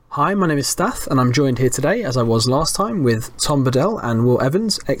Hi, my name is Stath, and I'm joined here today, as I was last time, with Tom Bedell and Will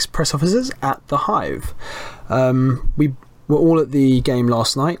Evans, ex-press officers at The Hive. We were all at the game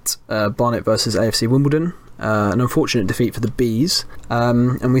last night, Barnet versus AFC Wimbledon, an unfortunate defeat for the Bees,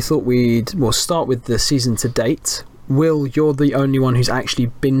 and we thought we'd start with the season to date. Will, you're the only one who's actually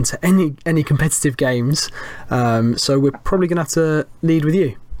been to any competitive games, so we're probably going to have to lead with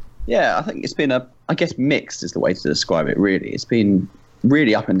you. Yeah, I think it's been mixed is the way to describe it, really. It's been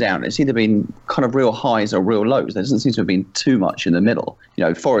really up and down. It's either been kind of real highs or real lows. There doesn't seem to have been too much in the middle.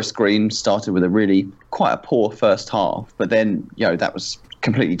 Forest Green started with quite a poor first half, but then, that was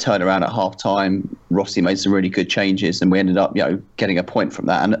completely turned around at half time. Rossi made some really good changes and we ended up, getting a point from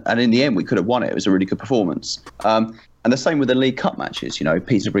that. And in the end, we could have won it. It was a really good performance. And the same with the League Cup matches.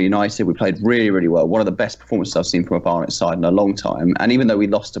 Peterborough United, we played really, really well. One of the best performances I've seen from a Barnet side in a long time. And even though we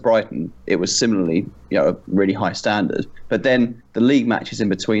lost to Brighton, it was similarly, a really high standard. But then the league matches in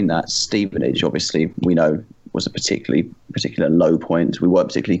between that, Stevenage, obviously, we know was a particular low point. We weren't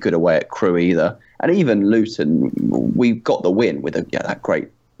particularly good away at Crewe either. And even Luton, we got the win with that great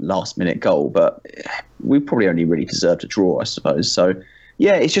last-minute goal. But we probably only really deserved a draw, I suppose. So,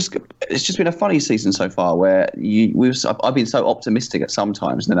 yeah, it's just been a funny season so far where I've been so optimistic at some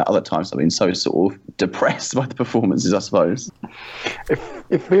times, and then at other times I've been so sort of depressed by the performances, I suppose.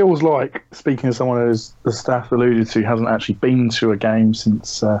 It feels like, speaking of someone as the staff alluded to, hasn't actually been to a game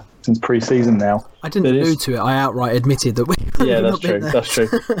since pre-season now. I didn't allude to it. I outright admitted that we. Yeah, that's true. That's true.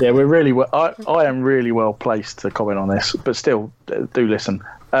 Yeah, we're really well. I am really well placed to comment on this, but still, do listen.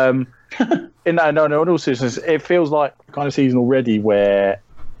 In all seriousness, it feels like the kind of season already where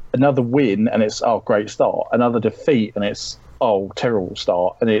another win and it's great start, another defeat and it's terrible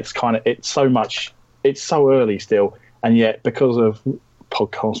start, and it's so early still, and yet because of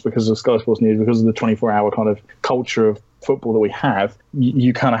podcasts, because of Sky Sports News, because of the 24-hour kind of culture of football that we have,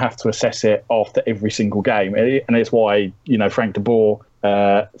 you kind of have to assess it after every single game, and it's why Frank de Boer,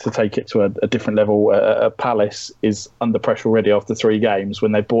 to take it to a different level, Palace is under pressure already after 3 games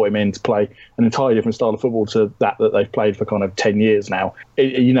when they brought him in to play an entirely different style of football to that they've played for kind of 10 years now.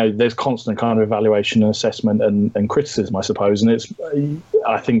 There's constant kind of evaluation and assessment and criticism, I suppose, and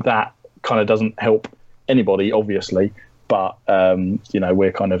I think that kind of doesn't help anybody, obviously. But,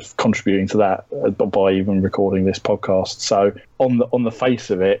 we're kind of contributing to that by even recording this podcast. So on the face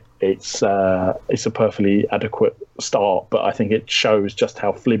of it, it's a perfectly adequate start. But I think it shows just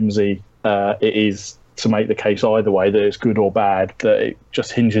how flimsy it is to make the case either way, that it's good or bad, that it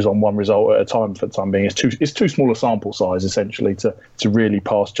just hinges on one result at a time for the time being. It's too small a sample size, essentially, to really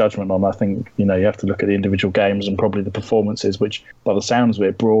pass judgment on. I think, you have to look at the individual games and probably the performances, which, by the sounds of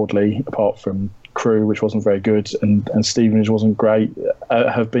it, broadly, apart from Crewe, which wasn't very good, and Stevenage wasn't great,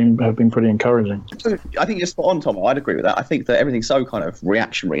 have been pretty encouraging. I think you're spot on, Tom. I'd agree with that. I think that everything's so kind of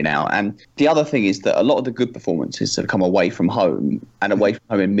reactionary now, and the other thing is that a lot of the good performances have come away from home and away from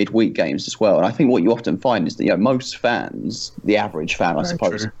home in midweek games as well. And I think what you often find is that most fans, the average fan, I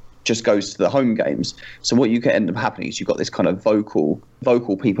suppose, just goes to the home games. So what you can end up happening is you've got this kind of vocal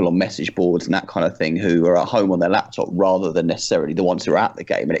people on message boards and that kind of thing who are at home on their laptop rather than necessarily the ones who are at the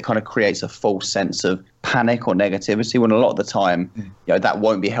game, and it kind of creates a false sense of panic or negativity when a lot of the time that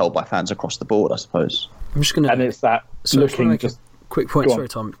won't be held by fans across the board, I suppose. I'm just going to, and it's that looking just quick point. Sorry,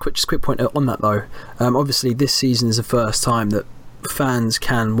 Tom. Just quick point on that though. Obviously, this season is the first time that fans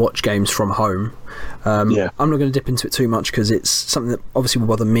can watch games from home. I'm not going to dip into it too much because it's something that obviously will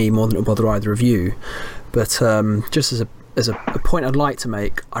bother me more than it will bother either of you. But just as a point I'd like to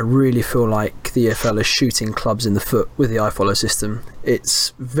make, I really feel like the EFL is shooting clubs in the foot with the iFollow system.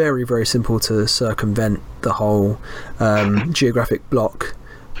 It's very, very simple to circumvent the whole geographic block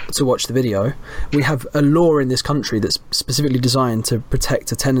to watch the video. We have a law in this country that's specifically designed to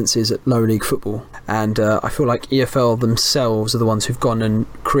protect attendances at low league football, and I feel like EFL themselves are the ones who've gone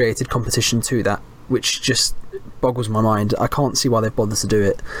and created competition to that, which just boggles my mind. I can't see why they've bothered to do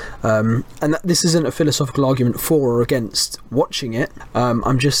it, and this isn't a philosophical argument for or against watching it.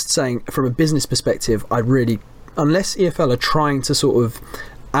 I'm just saying from a business perspective, unless EFL are trying to sort of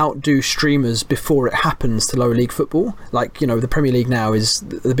outdo streamers before it happens to lower league football, like the Premier League now is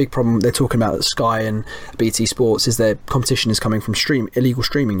the big problem they're talking about at Sky and BT Sports is their competition is coming from illegal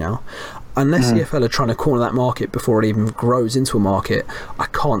streaming now. Unless EFL are trying to corner that market before it even grows into a market, I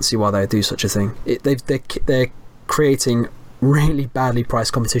can't see why they do such a thing. They're creating really badly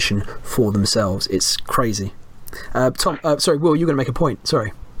priced competition for themselves. It's crazy. Tom, sorry, Will, you're going to make a point.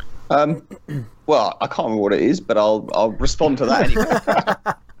 Sorry. Well, I can't remember what it is, but I'll respond to that anyway.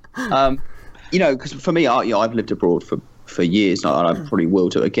 Because for me, I've lived abroad for for years, and I probably will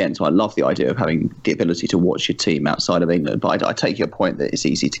do it again. So I love the idea of having the ability to watch your team outside of England. But I take your point that it's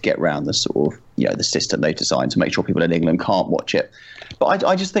easy to get around the sort of, the system they've designed to make sure people in England can't watch it. But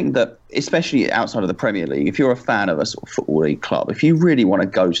I just think that, especially outside of the Premier League, if you're a fan of a sort of football league club, if you really want to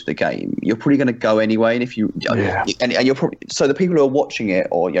go to the game, you're probably going to go anyway. And if you, and you're probably, so the people who are watching it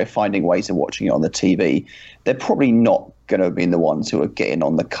or finding ways of watching it on the TV, they're probably not going to be the ones who are getting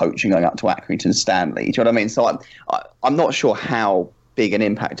on the coach and going up to Accrington Stanley. Do you know what I mean? So I'm not sure how big an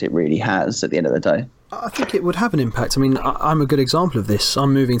impact it really has at the end of the day. I think it would have an impact. I mean, I'm a good example of this.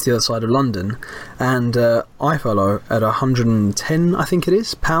 I'm moving to the other side of London, and iFollow at £110, I think it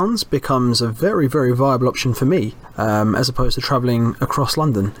is, pounds, becomes a very, very viable option for me, as opposed to travelling across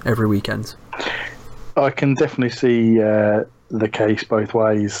London every weekend. I can definitely see the case both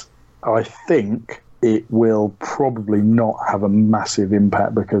ways. I think it will probably not have a massive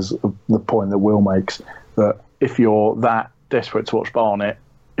impact because of the point that Will makes, that if you're that desperate to watch Barnet,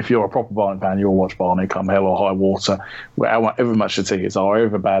 if you're a proper Barnet fan, you'll watch Barnet come hell or high water, however much the tickets are,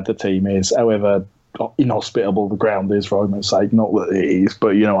 however bad the team is, however inhospitable the ground is, for argument's sake. Not that it is,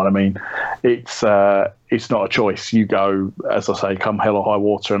 but you know what I mean. It's not a choice. You go, as I say, come hell or high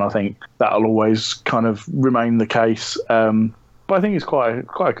water, and I think that'll always kind of remain the case. But I think it's quite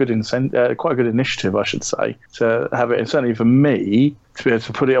a good initiative, I should say, to have it. And certainly for me, to be able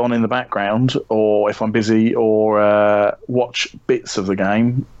to put it on in the background, or if I'm busy, or watch bits of the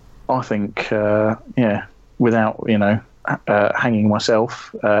game, I think, without hanging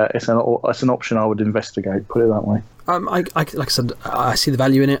myself, it's an option I would investigate. Put it that way. Like I said, I see the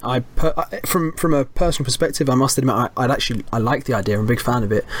value in it. From a personal perspective, I must admit, I like the idea. I'm a big fan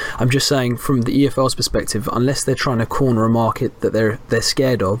of it. I'm just saying, from the EFL's perspective, unless they're trying to corner a market that they're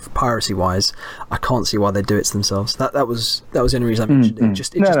scared of, piracy-wise, I can't see why they do it to themselves. That was the only reason I mentioned it. It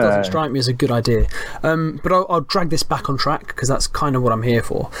just doesn't strike me as a good idea. But I'll drag this back on track because that's kind of what I'm here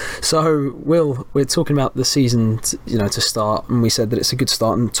for. So, Will, we're talking about the season, to start, and we said that it's a good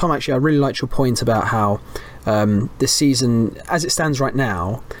start. And Tom, actually, I really liked your point about how this season, as it stands right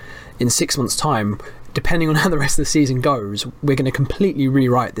now, in 6 months' time, depending on how the rest of the season goes, we're going to completely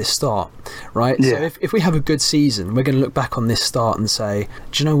rewrite this start, right? Yeah. So if we have a good season, we're going to look back on this start and say,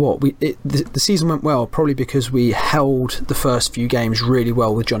 do you know what? The season went well probably because we held the first few games really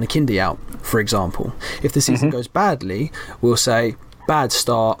well with John Akindi out, for example. If the season goes badly, we'll say, bad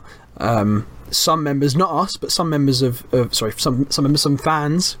start. Some members, not us, but some members some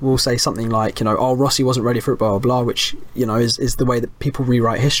fans will say something like, oh, Rossi wasn't ready for it, blah, blah, blah, which, is the way that people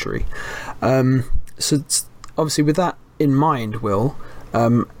rewrite history. So obviously with that in mind, Will,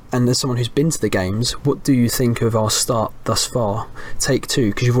 and as someone who's been to the games, what do you think of our start thus far? Take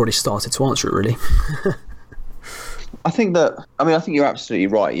two, because you've already started to answer it, really. I think you're absolutely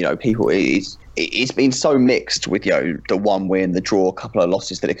right. People, it's been so mixed with the one win, the draw, a couple of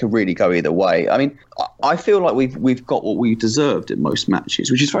losses, that it could really go either way. I mean, I feel like we've got what we deserved in most matches,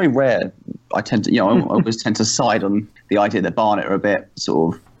 which is very rare. I tend to, I always tend to side on the idea that Barnet are a bit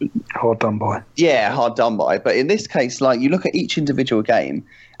sort of hard done by. Yeah, hard done by. But in this case, like, you look at each individual game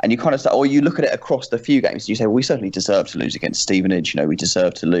and you kind of say, or you look at it across the few games, and you say, well, we certainly deserve to lose against Stevenage. We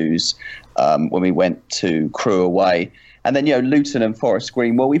deserve to lose when we went to Crewe away. And then, Luton and Forest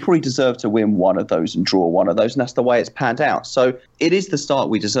Green, well, we probably deserve to win one of those and draw one of those, and that's the way it's panned out. So it is the start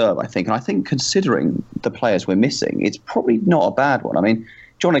we deserve, I think. And I think, considering the players we're missing, it's probably not a bad one. I mean,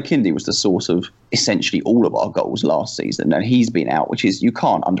 John Akindi was the source of essentially all of our goals last season, and he's been out, which is, you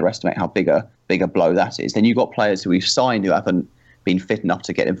can't underestimate how big a blow that is. Then you've got players who we've signed who haven't been fit enough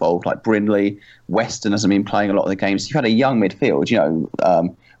to get involved, like Brindley. Weston hasn't been playing a lot of the games. You've had a young midfield,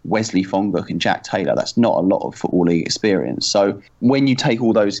 Wesley Fongbrook and Jack Taylor. That's not a lot of Football League experience. So when you take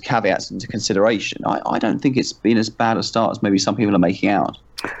all those caveats into consideration, I don't think it's been as bad a start as maybe some people are making out.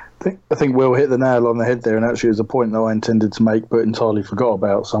 I think Will hit the nail on the head there, and actually it was a point that I intended to make but entirely forgot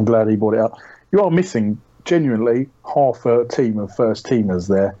about, so I'm glad he brought it up. You are missing, genuinely, half a team of first teamers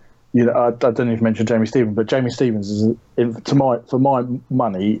there. I don't know if you mentioned Jamie Stevens, but Jamie Stevens is, for my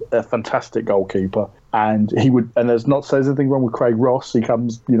money, a fantastic goalkeeper. And there's anything wrong with Craig Ross. He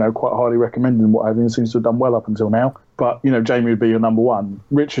comes, quite highly recommended and what have you, and seems to have done well up until now. But, Jamie would be your number one.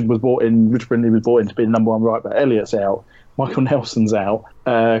 Richard Brindley was brought in to be the number one right back. Elliot's out. Michael Nelson's out.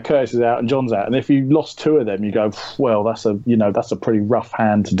 Curtis is out, and John's out. And if you lost two of them, you go, well, that's a pretty rough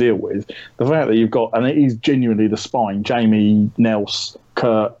hand to deal with. The fact that you've got, and it is genuinely the spine, Jamie, Nels,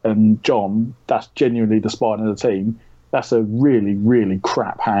 Kurt and John, that's genuinely the spine of the team. That's a really, really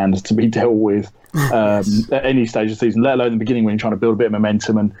crap hand to be dealt with at any stage of the season, let alone the beginning when you're trying to build a bit of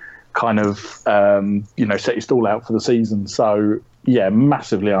momentum and kind of, set your stall out for the season. So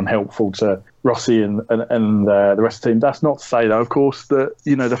massively unhelpful to Rossi and the rest of the team. That's not to say, though, of course, that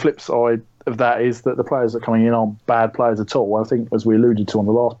the flip side of that is that the players that are coming in aren't bad players at all. I think, as we alluded to on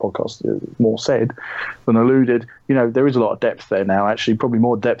the last podcast, more said than alluded, there is a lot of depth there now, actually, probably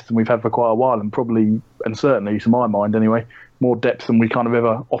more depth than we've had for quite a while, and certainly, to my mind anyway, more depth than we kind of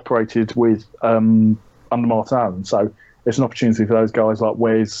ever operated with under Martin Allen. So it's an opportunity for those guys like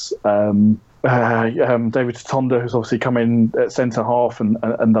Wes, David Tatonda, who's obviously come in at centre half and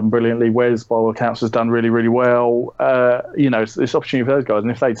done brilliantly. Wes, by all accounts, has done really, really well. It's opportunity for those guys,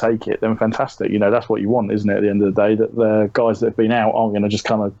 and if they take it, then fantastic. That's what you want, isn't it? At the end of the day, that the guys that have been out aren't going to just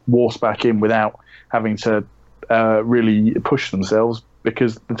kind of waltz back in without having to really push themselves,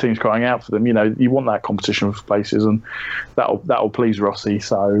 because the team's crying out for them. You want that competition for places, and that'll please Rossi.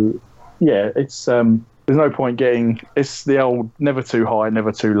 So yeah, it's. There's no point it's the old never too high,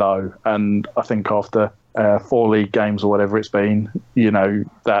 never too low. And I think after 4 league games or whatever it's been,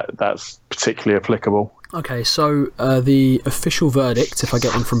 that's particularly applicable. Okay, so the official verdict, if I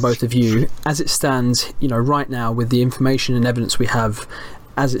get one from both of you, as it stands, right now, with the information and evidence we have,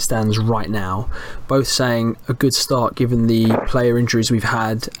 as it stands right now, both saying a good start given the player injuries we've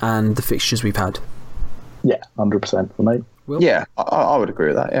had and the fixtures we've had. Yeah, 100% for me. Will? Yeah, I would agree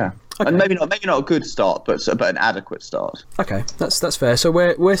with that. Yeah. Okay. And maybe not a good start, but an adequate start. Okay, that's fair. So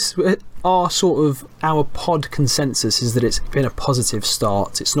our pod consensus is that it's been a positive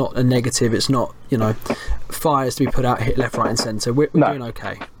start. It's not a negative. It's not fires to be put out, hit left, right, and centre. We're doing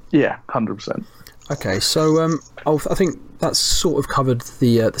okay. Yeah, 100%. Okay, so I think that's sort of covered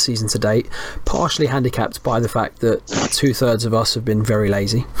the season to date, partially handicapped by the fact that 2/3 of us have been very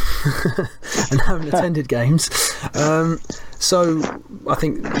lazy and haven't attended games. So I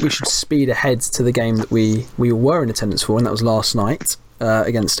think we should speed ahead to the game that we were in attendance for, and that was last night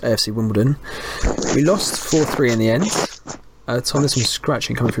against AFC Wimbledon. We lost 4-3 in the end. Tom, there's some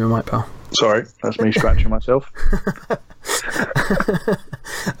scratching coming from your mic, pal. Sorry, that's me scratching myself.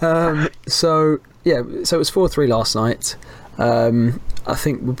 So it was 4-3 last night. I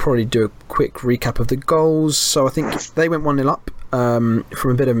think we'll probably do a quick recap of the goals. So I think they went 1-0 up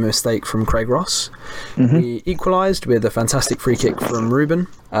from a bit of a mistake from Craig Ross. Mm-hmm. We equalised with a fantastic free kick from Ruben.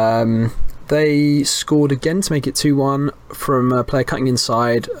 They scored again to make it 2-1 from a player cutting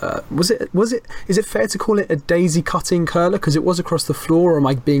inside. Is it fair to call it a daisy cutting curler because it was across the floor, or am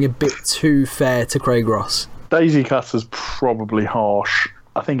I being a bit too fair to Craig Ross? Daisy cutter's probably harsh.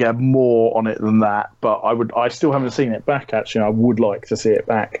 I think it had more on it than that, but I still haven't seen it back, actually. I would like to see it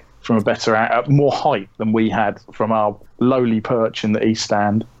back from a better, more height than we had from our lowly perch in the East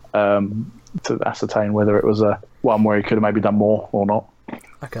Stand, to ascertain whether it was a one where he could have maybe done more or not.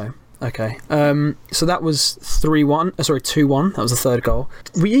 Okay. So that was 2-1. That was the third goal.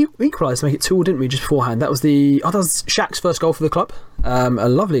 We equalised to make it 2-2, didn't we, just beforehand? That was Shaq's first goal for the club. A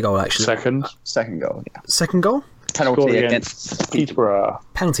lovely goal, actually. Second goal, yeah. Second goal? Penalty against Peterborough.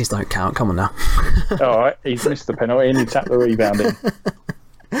 Penalties don't count. Come on now. All right, he's missed the penalty and he tapped the rebound in.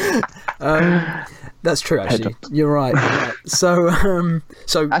 That's true, actually. You're right. So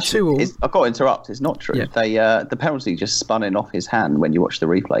actually, 2-2. I've got to interrupt. It's not true. Yeah. The penalty just spun in off his hand when you watch the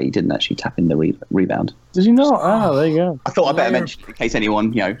replay. He didn't actually tap in the rebound. Did you not? Oh, there you go. I thought I'd better mention it in case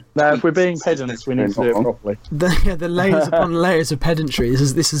anyone, No, if we're being pedants, we need to do it properly. The layers upon layers of pedantry.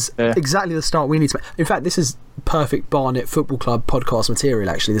 This is exactly the start we need to make. In fact, this is perfect Barnet Football Club podcast material,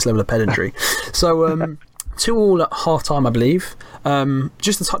 actually, this level of pedantry. So, 2-2 at half-time, I believe.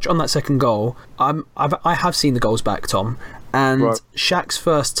 Just to touch on that second goal, I have seen the goals back, Tom, and right. Shaq's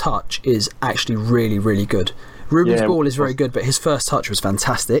first touch is actually really, really good. Ruben's ball is very good, but his first touch was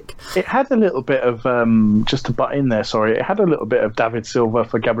fantastic. It had a little bit of, just to butt in there, sorry, it had a little bit of David Silva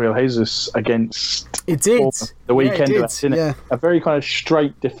for Gabriel Jesus against the weekend, didn't it? A very kind of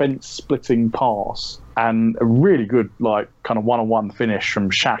straight defence-splitting pass. And a really good, kind of one-on-one finish from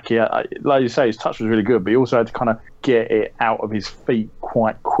Shaq. Like you say, his touch was really good, but he also had to kind of get it out of his feet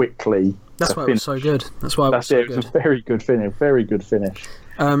quite quickly. That's why it was so good. It was a very good finish. Very good finish.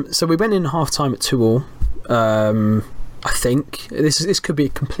 So we went in half-time at 2-2. I think this could be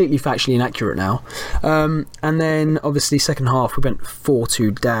completely factually inaccurate now. And then obviously second half we went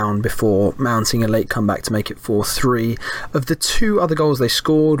 4-2 down before mounting a late comeback to make it 4-3. Of the 2 other goals they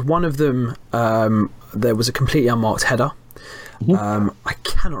scored, one of them there was a completely unmarked header. Mm-hmm. I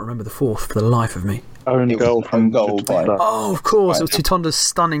cannot remember the fourth for the life of me. Own goal from Tutonda. Oh, of course, it was Tutonda's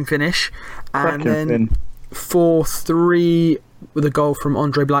stunning finish, and then 4-3 with a goal from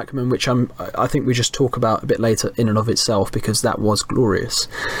Andre Blackman, which I think we just talk about a bit later in and of itself because that was glorious.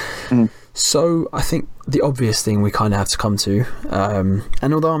 So I think the obvious thing we kind of have to come to,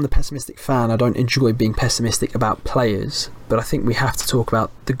 and although I'm the pessimistic fan, I don't enjoy being pessimistic about players, but I think we have to talk about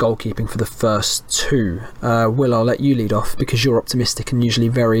the goalkeeping for the first two. Will, I'll let you lead off because you're optimistic and usually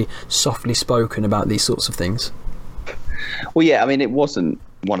very softly spoken about these sorts of things. Well, yeah, I mean, it wasn't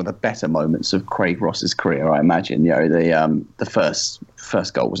one of the better moments of Craig Ross's career, I imagine. The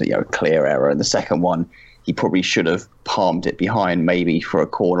first goal was a clear error, and the second one, he probably should have palmed it behind maybe for a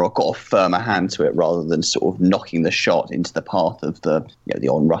corner or got a firmer hand to it rather than sort of knocking the shot into the path of the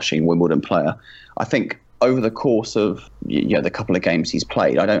on-rushing Wimbledon player. I think over the course of the couple of games he's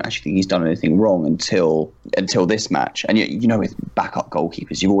played, I don't actually think he's done anything wrong until this match. And with backup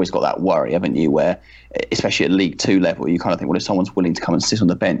goalkeepers, you've always got that worry, haven't you? Where, especially at League Two level, you kind of think, well, if someone's willing to come and sit on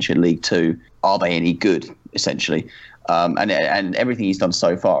the bench in League Two, are they any good? Essentially, and everything he's done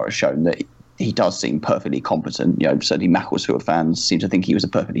so far has shown that he does seem perfectly competent. Certainly Macclesfield fans seem to think he was a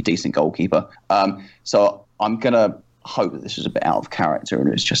perfectly decent goalkeeper. So I'm going to hope that this was a bit out of character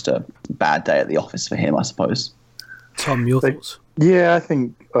and it's just a bad day at the office for him, I suppose. Tom, your thoughts? Yeah, I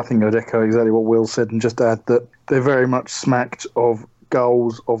think I'd echo exactly what Will said and just add that they're very much smacked of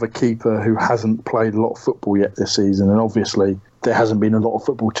goals of a keeper who hasn't played a lot of football yet this season. And obviously there hasn't been a lot of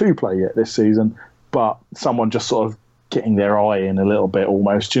football to play yet this season, but someone just sort of getting their eye in a little bit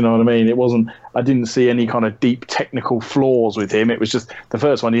almost, you know what I mean? I didn't see any kind of deep technical flaws with him. It was just the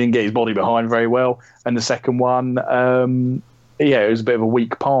first one, he didn't get his body behind very well. And the second one, it was a bit of a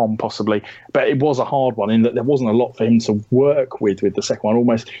weak palm possibly. But it was a hard one in that there wasn't a lot for him to work with the second one.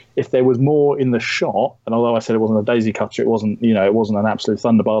 Almost, if there was more in the shot, and although I said it wasn't a daisy cutter, it wasn't an absolute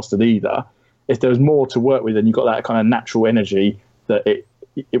thunder bastard either. If there was more to work with and you got that kind of natural energy, that it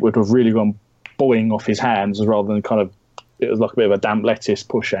would have really gone boiling off his hands rather than kind of, it was like a bit of a damp lettuce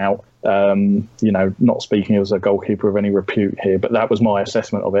push out. Not speaking as a goalkeeper of any repute here, but that was my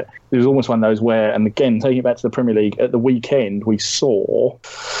assessment of it. It was almost one of those where, and again, taking it back to the Premier League, at the weekend we saw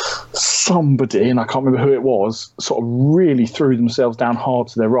somebody, and I can't remember who it was, sort of really threw themselves down hard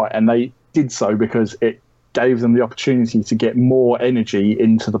to their right, and they did so because it gave them the opportunity to get more energy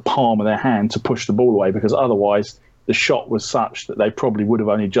into the palm of their hand to push the ball away, because otherwise the shot was such that they probably would have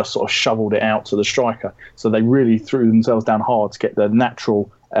only just sort of shoveled it out to the striker. So they really threw themselves down hard to get the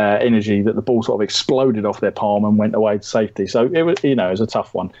natural energy that the ball sort of exploded off their palm and went away to safety. So it was, it was a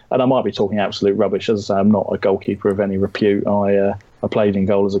tough one. And I might be talking absolute rubbish. As I say, I'm not a goalkeeper of any repute. I played in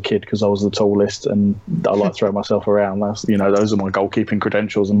goal as a kid because I was the tallest and I like to throw myself around. Those are my goalkeeping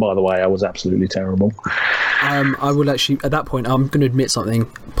credentials. And by the way, I was absolutely terrible. I will actually, at that point, I'm going to admit something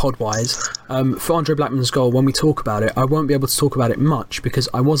pod-wise. For Andre Blackman's goal, when we talk about it, I won't be able to talk about it much because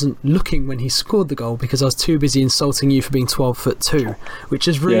I wasn't looking when he scored the goal because I was too busy insulting you for being 12'2", which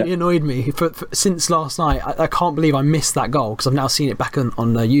has really annoyed me since last night. I can't believe I missed that goal because I've now seen it back on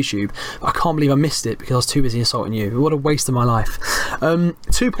YouTube. I can't believe I missed it because I was too busy insulting you. What a waste of my life.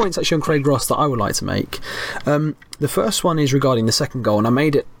 2 points actually on Craig Ross that I would like to make. The first one is regarding the second goal, and I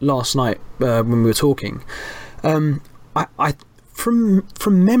made it last night when we were talking. I from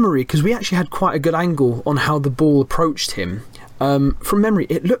memory, because we actually had quite a good angle on how the ball approached him. From memory,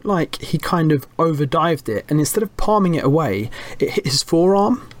 it looked like he kind of overdived it, and instead of palming it away, it hit his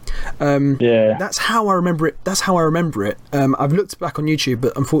forearm. That's how I remember it. I've looked back on YouTube,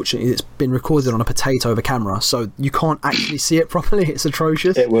 but unfortunately it's been recorded on a potato over camera, so you can't actually see it properly. It's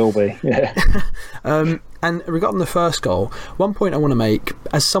atrocious. It will be, yeah. And regarding the first goal, one point I want to make,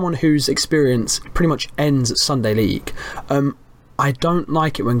 as someone whose experience pretty much ends at Sunday League, I don't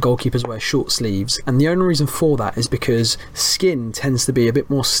like it when goalkeepers wear short sleeves, and the only reason for that is because skin tends to be a bit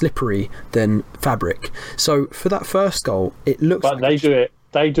more slippery than fabric. So for that first goal, it looks like... But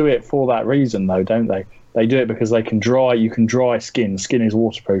they do it for that reason, though, don't they? They do it because you can dry skin. Skin is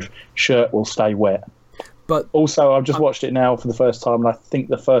waterproof. Shirt will stay wet. But also, I've just watched it now for the first time, and I think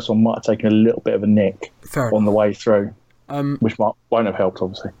the first one might have taken a little bit of a nick on the way through, which won't have helped,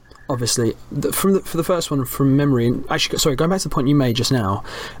 obviously. Obviously, for the first one, from memory, and actually, sorry, going back to the point you made just now,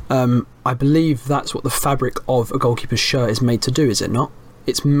 I believe that's what the fabric of a goalkeeper's shirt is made to do, is it not?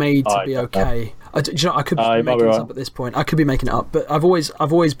 It's made to be okay. I could be making this up at this point. I could be making it up, but I've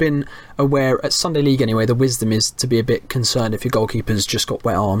always been aware at Sunday League anyway. The wisdom is to be a bit concerned if your goalkeeper's just got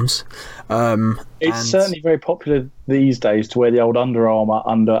wet arms. It's certainly very popular these days to wear the old Under Armour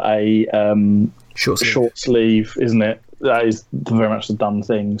under a short sleeve, isn't it? That is very much the done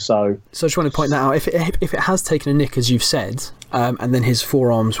thing. So I just want to point that out. If it has taken a nick, as you've said, and then his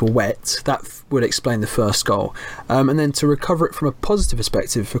forearms were wet, that would explain the first goal. And then to recover it from a positive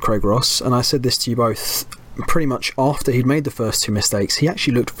perspective for Craig Ross, and I said this to you both pretty much after he'd made the first two mistakes, he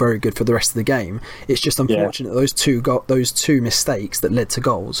actually looked very good for the rest of the game. It's just unfortunate those two mistakes that led to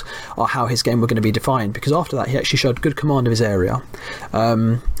goals are how his game were going to be defined, because after that he actually showed good command of his area,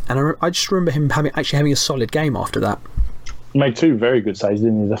 and I just remember him having a solid game after that. He made two very good saves,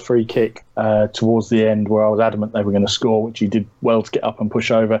 didn't he? The free kick towards the end where I was adamant they were going to score, which he did well to get up and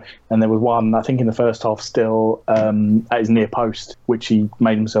push over. And there was one, I think, in the first half still at his near post, which he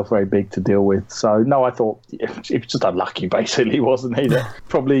made himself very big to deal with. So, no, I thought it was just unlucky, basically, wasn't he?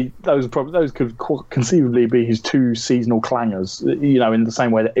 Those could conceivably be his two seasonal clangers, in the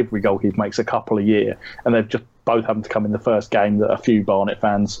same way that every goalkeeper makes a couple a year. And they've just both happened to come in the first game that a few Barnet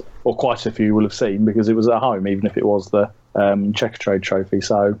fans, or quite a few, will have seen, because it was at home, even if it was the Checkatrade Trophy.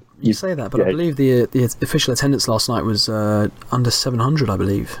 So you say that, but I believe the official attendance last night was under 700, I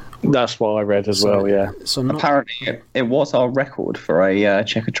believe. That's what I read as well, yeah. So apparently it was our record for a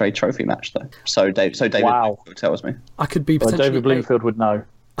Checkatrade Trophy match, though. So David Bloomfield tells me. I could be potentially... David Bloomfield would know.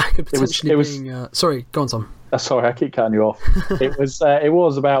 I could potentially sorry, go on, Tom. Sorry, I keep cutting you off. It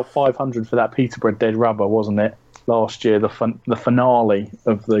was about 500 for that Peterborough dead rubber, wasn't it? Last year, the finale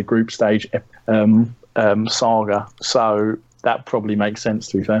of the group stage saga. So that probably makes sense,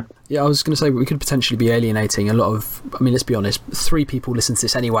 to be fair. Yeah, I was going to say we could potentially be alienating a lot of... I mean, let's be honest, 3 people listen to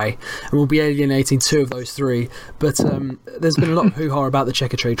this anyway, and we'll be alienating 2 of those 3. But there's been a lot of hoo-ha about the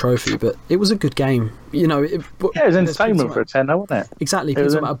Checkatrade Trophy, but it was a good game. It was entertainment for a tenner, wasn't it? Exactly. People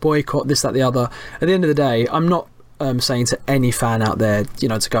talking about a boycott, this, that, the other. At the end of the day, I'm not saying to any fan out there,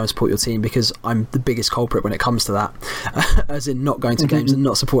 to go and support your team, because I'm the biggest culprit when it comes to that, as in not going to games and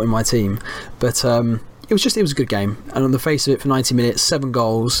not supporting my team. But it was a good game, and on the face of it, for 90 minutes, 7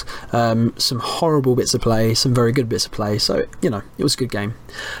 goals, some horrible bits of play, some very good bits of play. So it was a good game.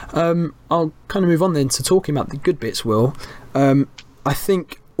 I'll kind of move on then to talking about the good bits. Will, I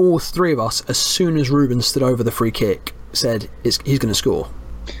think all 3 of us, as soon as Ruben stood over the free kick, said he's going to score.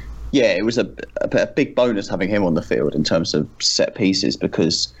 Yeah, it was a big bonus having him on the field in terms of set pieces,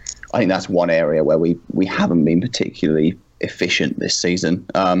 because I think that's one area where we haven't been particularly efficient this season.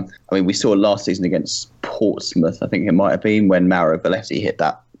 We saw last season against Portsmouth, I think it might have been, when Mauro Belletti hit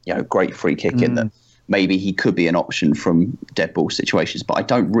that great free kick in that maybe he could be an option from dead ball situations, but I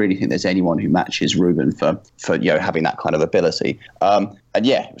don't really think there's anyone who matches Ruben for having that kind of ability. And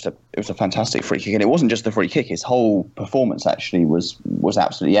yeah, it was a fantastic free kick, and it wasn't just the free kick. His whole performance actually was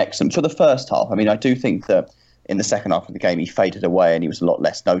absolutely excellent for the first half. I mean, I do think that in the second half of the game he faded away and he was a lot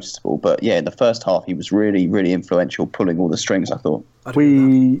less noticeable. But yeah, in the first half he was really, really influential, pulling all the strings, I thought.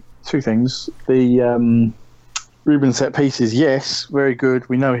 Two things. The Ruben set pieces, yes, very good.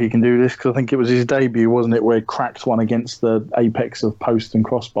 We know he can do this, because I think it was his debut, wasn't it, where he cracked one against the apex of post and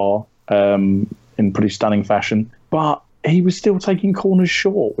crossbar in pretty stunning fashion. But he was still taking corners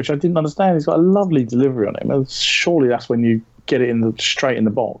short, which I didn't understand. He's got a lovely delivery on him. Surely that's when you get it straight in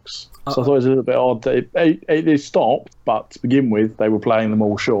the box. So I thought it was a little bit odd that it stopped, but to begin with, they were playing them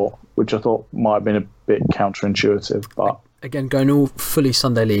all short, which I thought might have been a bit counterintuitive. But again, going all fully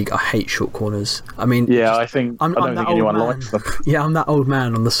Sunday League, I hate short corners. I mean, yeah, I don't think anyone likes them. Yeah, I'm that old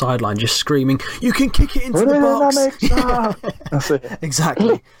man on the sideline just screaming, "You can kick it into the box!" That's it.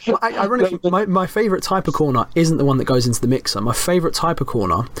 Exactly. Well, ironically, my favourite type of corner isn't the one that goes into the mixer. My favourite type of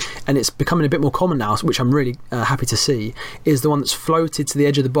corner, and it's becoming a bit more common now, which I'm really happy to see, is the one that's floated to the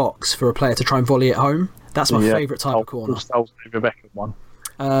edge of the box for a player to try and volley it home. That's my favourite type of corner. One.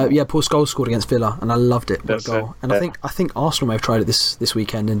 Paul Scholes scored against Villa, and I loved it. What a goal! And I think Arsenal may have tried it this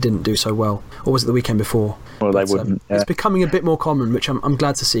weekend and didn't do so well. Or was it the weekend before? Well, they wouldn't. It's becoming a bit more common, which I'm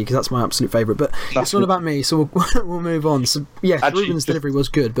glad to see, because that's my absolute favourite. But it's not about me, so we'll move on. So yes, Ruben's delivery was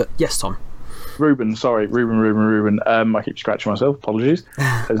good, but yes, Tom. Ruben. I keep scratching myself. Apologies.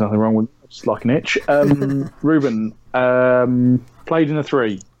 There's nothing wrong with it. It's like an itch. Ruben played in a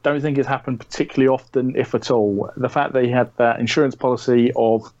 3. Don't think it's happened particularly often, if at all. The fact that he had that insurance policy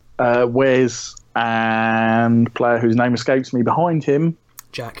of Wes and player whose name escapes me behind him,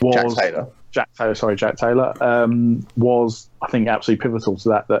 Jack Taylor, was, I think, absolutely pivotal to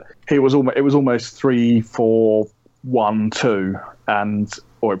that. That it was almost 3-4-1-2,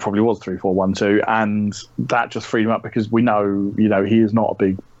 or it probably was 3-4-1-2, and that just freed him up, because we know, he is not a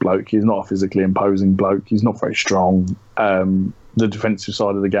big bloke. He's not a physically imposing bloke. He's not very strong. The defensive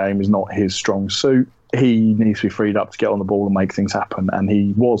side of the game is not his strong suit. He needs to be freed up to get on the ball and make things happen, and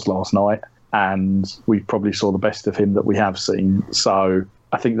he was last night, and we probably saw the best of him that we have seen. So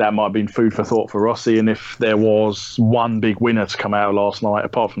I think that might have been food for thought for Rossi, and if there was one big winner to come out last night,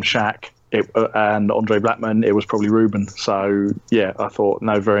 apart from Shaq, and Andre Blackman, it was probably Ruben. So yeah, I thought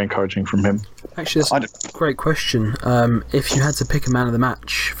very encouraging from him. Actually, that's a great question. If you had to pick a man of the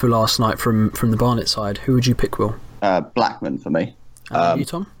match for last night from the Barnet side, who would you pick, Will? Blackman for me. You,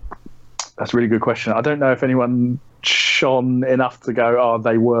 Tom? That's a really good question. I don't know if anyone shone enough to go,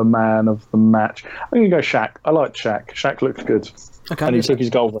 they were man of the match. I'm going to go Shaq. I liked Shaq. Shaq looked good. Okay, and he took his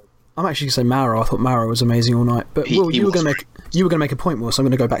goal. I'm actually going to say Mara. I thought Mara was amazing all night. But Will, you were going to make a point, Will, so I'm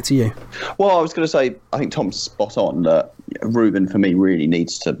going to go back to you. Well, I was going to say, I think Tom's spot on that Ruben, for me, really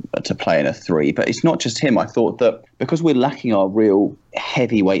needs to play in a 3. But it's not just him. I thought that because we're lacking our real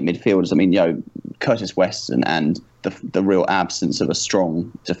heavyweight midfielders, I mean, Curtis Weston and the real absence of a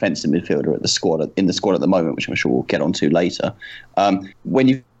strong defensive midfielder in the squad at the moment, which I'm sure we'll get onto later. When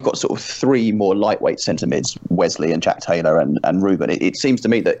you've got sort of 3 more lightweight centre mids, Wesley and Jack Taylor and Ruben, it seems to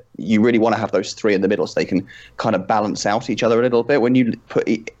me that you really want to have those 3 in the middle so they can kind of balance out each other a little bit. When you put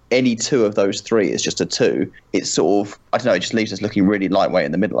any 2 of those 3 is just a 2, it's sort of, I don't know, it just leaves us looking really lightweight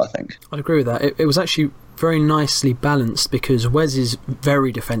in the middle, I think. I'd agree with that. It was actually very nicely balanced because Wes is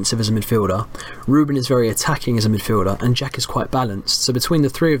very defensive as a midfielder, Ruben is very attacking as a midfielder, and Jack is quite balanced. So between the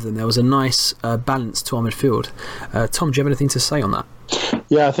 3 of them, there was a nice balance to our midfield. Tom, do you have anything to say on that?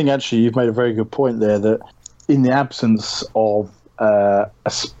 Yeah, I think actually you've made a very good point there that in the absence of a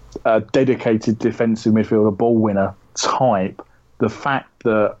dedicated defensive midfielder, ball winner type, the fact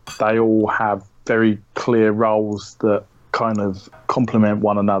that they all have very clear roles that kind of complement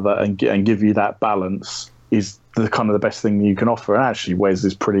one another and give you that balance is the kind of the best thing you can offer. And actually, Wes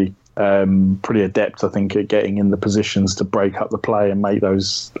is pretty adept, I think, at getting in the positions to break up the play and make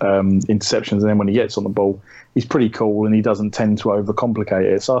those interceptions. And then when he gets on the ball, he's pretty cool and he doesn't tend to overcomplicate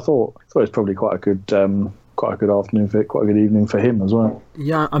it. So I thought it was probably quite a good afternoon for it, quite a good evening for him as well.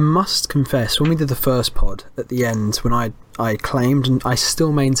 Yeah, I must confess, when we did the first pod at the end, when I claimed, and I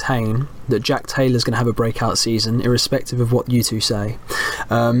still maintain, that Jack Taylor's going to have a breakout season, irrespective of what you two say.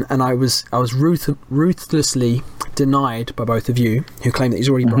 And I was ruthlessly denied by both of you, who claim that he's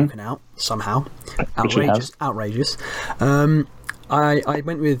already broken out somehow. Outrageous. I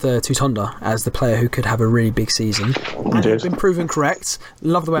went with Tutonda as the player who could have a really big season. And I've been proven correct.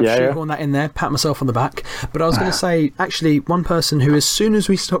 Love the way I've shoehorned that in there. Pat myself on the back. But I was going to say, actually, one person who, as soon as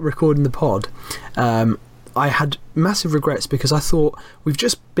we stopped recording the pod, I had massive regrets because I thought we've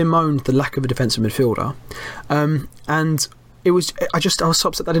just bemoaned the lack of a defensive midfielder. And it was I was so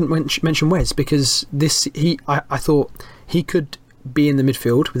upset that I didn't mention Wes because I thought he could be in the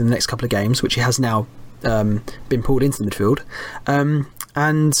midfield within the next couple of games, which he has now been pulled into the midfield,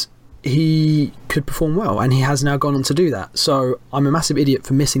 and he could perform well, and he has now gone on to do that. So I'm a massive idiot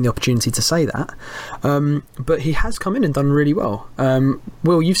for missing the opportunity to say that, but he has come in and done really well.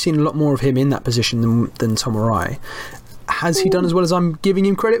 Will, you've seen a lot more of him in that position than Tom or I. Has he done as well as I'm giving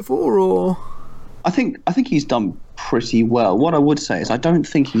him credit for, or? I think he's done pretty well. What I would say is I don't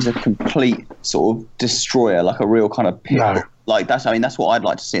think he's a complete sort of destroyer, like a real kind of pill. No. Like that's what I'd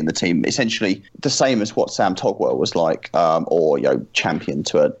like to see in the team. Essentially, the same as what Sam Togwell was like, or champion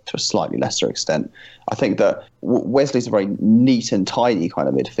to a slightly lesser extent. I think that Wesley's a very neat and tidy kind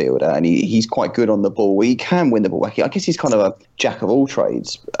of midfielder, and he's quite good on the ball. He can win the ball back. I guess he's kind of a jack of all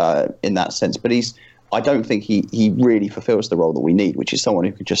trades in that sense, but I don't think he really fulfills the role that we need, which is someone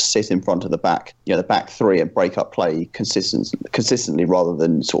who can just sit in front of the back 3 and break up play consistently rather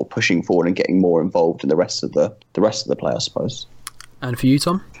than sort of pushing forward and getting more involved in the rest of the play, I suppose. And for you,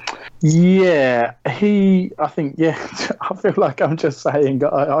 Tom? Yeah, I feel like I'm just saying,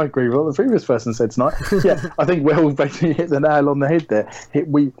 I agree with what the previous person said tonight. Yeah, I think Will basically hit the nail on the head there.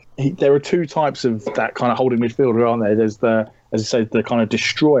 There are 2 types of that kind of holding midfielder, aren't there? There's as I said, the kind of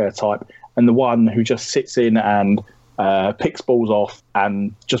destroyer type, and the one who just sits in and picks balls off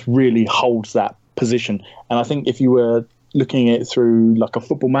and just really holds that position. And I think if you were looking at it through like a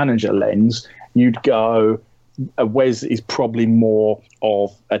Football Manager lens, you'd go, Wes is probably more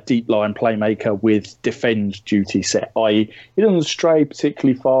of a deep line playmaker with defend duty set, i.e. he doesn't stray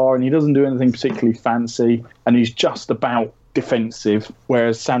particularly far and he doesn't do anything particularly fancy, and he's just about defensive,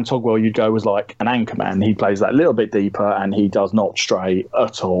 whereas Sam Togwell you'd go was like an anchorman. He plays that little bit deeper and he does not stray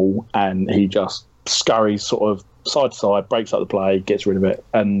at all, and he just scurries sort of side to side, breaks up the play, gets rid of it.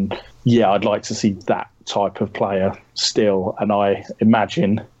 And yeah, I'd like to see that type of player still, and I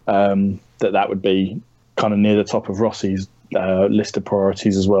imagine that would be kind of near the top of Rossi's list of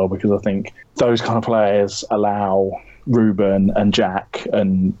priorities as well, because I think those kind of players allow Ruben and Jack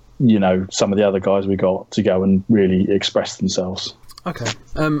and some of the other guys we got to go and really express themselves. Okay.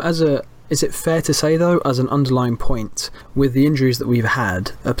 Is it fair to say, though, as an underlying point, with the injuries that we've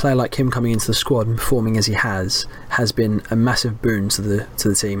had, a player like him coming into the squad and performing as he has been a massive boon to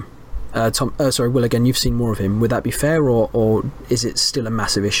the team? Will, again, you've seen more of him. Would that be fair, or is it still a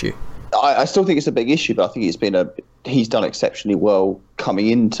massive issue? I still think it's a big issue, but I think he's done exceptionally well coming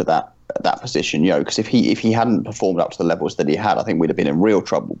into that position, because if he hadn't performed up to the levels that he had, I think we'd have been in real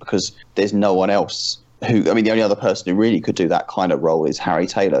trouble, because there's no one else the only other person who really could do that kind of role is Harry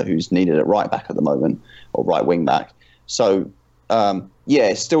Taylor, who's needed at right back at the moment, or right wing back. So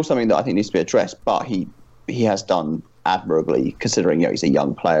it's still something that I think needs to be addressed, but he has done admirably, considering he's a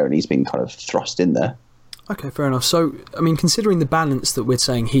young player and he's been kind of thrust in there. Okay, fair enough. So, considering the balance that we're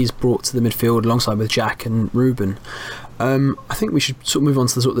saying he's brought to the midfield alongside with Jack and Ruben, I think we should sort of move on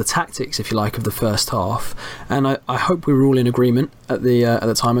to the tactics, if you like, of the first half. And I hope we were all in agreement at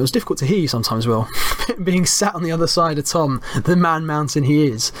the time. It was difficult to hear you sometimes, Will, being sat on the other side of Tom, the man mountain he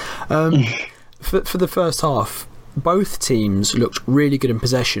is. For the first half, both teams looked really good in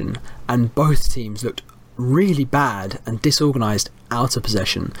possession, and both teams looked really bad and disorganised out of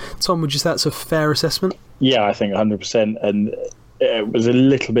possession. Tom, would you say that's a fair assessment? Yeah, I think 100%. And it was a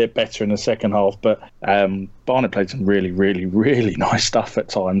little bit better in the second half, but Barnet played some really, really, really nice stuff at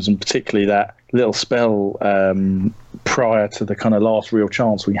times, and particularly that little spell prior to the kind of last real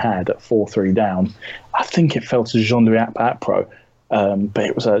chance we had at 4-3 down. I think it fell to Jean-Louis Apro. But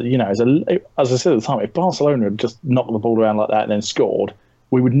it was as I said at the time, if Barcelona had just knocked the ball around like that and then scored,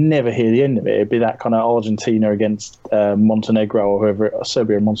 we would never hear the end of it. It'd be that kind of Argentina against Montenegro, or whoever,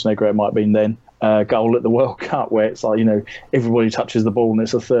 Serbia and Montenegro it might have been then, goal at the World Cup, where it's like, everybody touches the ball and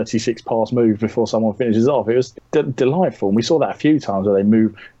it's a 36 pass move before someone finishes off. It was delightful. And we saw that a few times where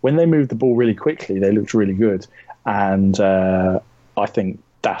when they moved the ball really quickly, they looked really good. And I think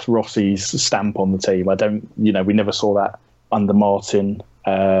that's Rossi's stamp on the team. We never saw that under Martin.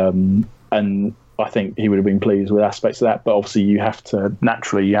 And I think he would have been pleased with aspects of that, but obviously you have to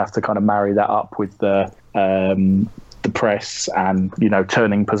kind of marry that up with the press and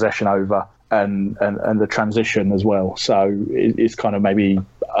turning possession over and the transition as well. So it's kind of maybe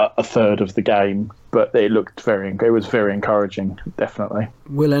a third of the game, but it was very encouraging, definitely.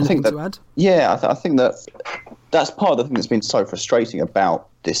 Will, anything to add? Yeah, I think that's part of the thing that's been so frustrating about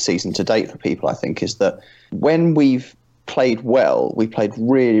this season to date for people, I think, is that when we've played well, we played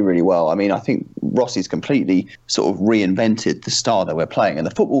really, really well. I think Rossi's completely sort of reinvented the style that we're playing, and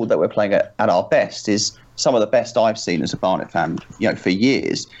the football that we're playing at our best is some of the best I've seen as a Barnet fan, for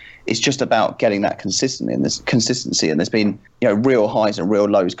years. It's just about getting that consistency, and there's been real highs and real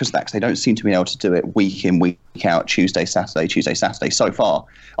lows because of that, because they don't seem to be able to do it week in, week out, Tuesday, Saturday so far.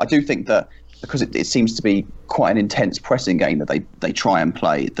 I do think that because it seems to be quite an intense pressing game that they try and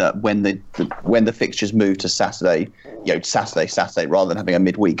play, that when the fixtures move to Saturday, Saturday, rather than having a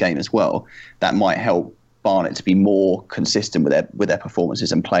midweek game as well, that might help Barnet to be more consistent with their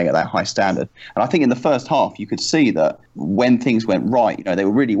performances and playing at that high standard. And I think in the first half you could see that when things went right, they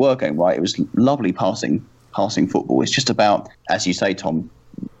really were going right. It was lovely passing football. It's just about, as you say, Tom,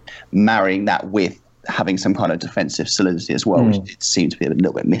 marrying that with having some kind of defensive solidity as well, which it seemed to be a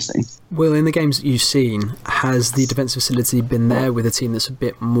little bit missing. Well, in the games that you've seen, has the defensive solidity been there with a team that's a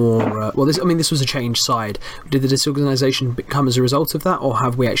bit more... this was a changed side. Did the disorganisation come as a result of that, or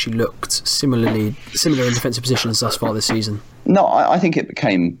have we actually looked similar in defensive positions thus far this season? No, I think it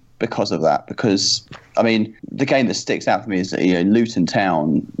became because of that, because, the game that sticks out for me is that, Luton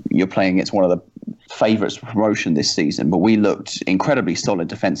Town, you're playing against one of the favourites for promotion this season, but we looked incredibly solid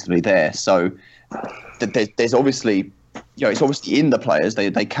defensively there. So there's obviously, it's obviously in the players.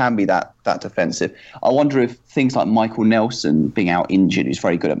 They can be that defensive. I wonder if things like Michael Nelson being out injured, who's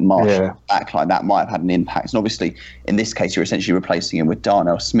very good at marshal backline, that might have had an impact. And obviously, in this case, you're essentially replacing him with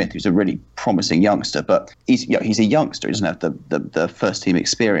Darnell Smith, who's a really promising youngster. But he's a youngster. He doesn't have the first team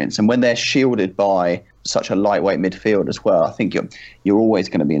experience. And when they're shielded by such a lightweight midfield as well, I think you're always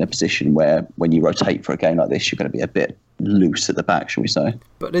going to be in a position where when you rotate for a game like this, you're going to be a bit loose at the back, shall we say?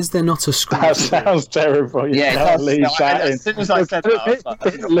 But is there not a score? That sounds terrible. Yeah, it does. As soon as I said that, I was like,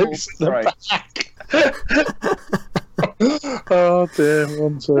 loose at the back. Oh dear,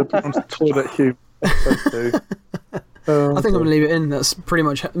 onto toilet humor. I think I'm going to leave it in. That's pretty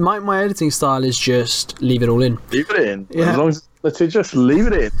much... My editing style is just leave it all in. Leave it in. Yeah. As long as let's just leave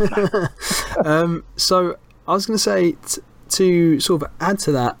it in. So I was going to say, to sort of add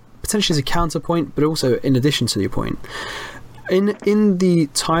to that, potentially as a counterpoint, but also in addition to your point, in the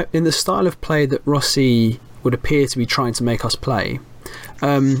style of play that Rossi would appear to be trying to make us play,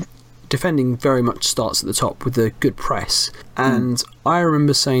 defending very much starts at the top with a good press. And I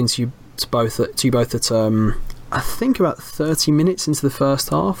remember saying to you both that I think about 30 minutes into the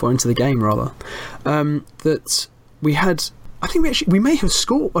first half, or into the game rather, that we had... I think we may have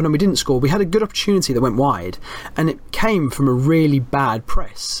scored. Oh no, we didn't score. We had a good opportunity that went wide, and it came from a really bad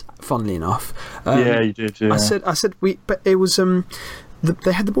press funnily enough. Yeah, you did. Yeah. I said but it was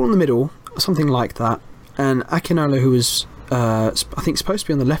they had the ball in the middle, something like that, and Akinola, who was I think supposed to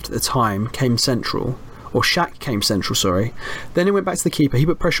be on the left at the time, came central. Or Shaq came central, sorry. Then it went back to the keeper. He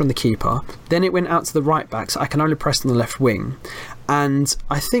put pressure on the keeper. Then it went out to the right back, so Akinola pressed on the left wing. And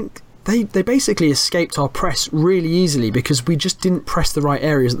I think they basically escaped our press really easily because we just didn't press the right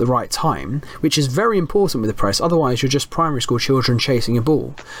areas at the right time, which is very important with the press. Otherwise, you're just primary school children chasing a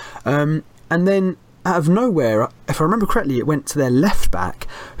ball. And then out of nowhere, if I remember correctly, it went to their left back,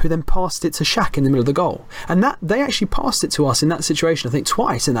 who then passed it to Shaq in the middle of the goal. And that they actually passed it to us in that situation, I think,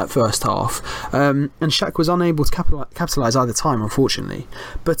 twice in that first half. And Shaq was unable to capitalise either time, unfortunately.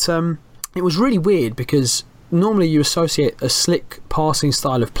 But it was really weird because normally you associate a slick passing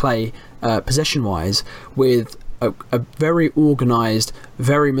style of play, possession-wise, with a very organised,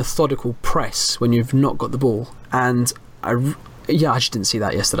 very methodical press when you've not got the ball. And I just didn't see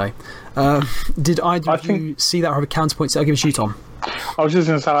that yesterday. Did either of you see that or have a counterpoint? I'll give it to you, Tom. I was just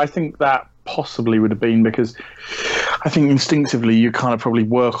going to say, I think that possibly would have been because I think instinctively you kind of probably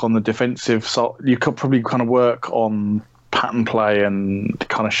work on the defensive side. You could probably kind of work on pattern play and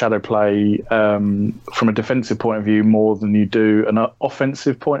kind of shadow play from a defensive point of view more than you do an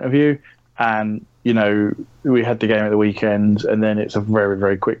offensive point of view. And, you know, we had the game at the weekend and then it's a very,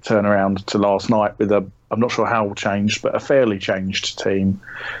 very quick turnaround to last night with I'm not sure how changed, but a fairly changed team.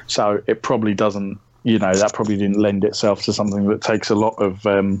 So it probably doesn't, you know, that probably didn't lend itself to something that takes a lot of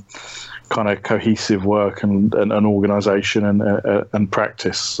kind of cohesive work and organisation and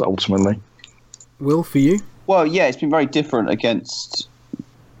practice, ultimately. Will, for you? Well, yeah, it's been very different against,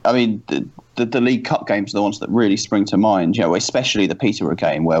 I mean, the League Cup games are the ones that really spring to mind, you know, especially the Peterborough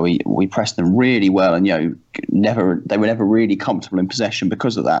game where we pressed them really well and, you know, they were never really comfortable in possession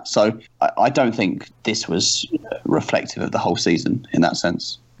because of that. So I don't think this was reflective of the whole season in that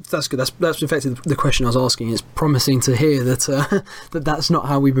sense. That's good. That's affected the question I was asking. It's promising to hear that that's not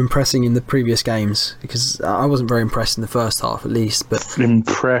how we've been pressing in the previous games, because I wasn't very impressed in the first half, at least. But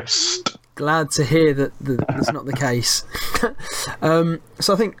impressed. Glad to hear that that's not the case.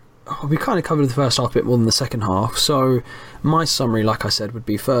 So I think we kind of covered the first half a bit more than the second half. So my summary, like I said, would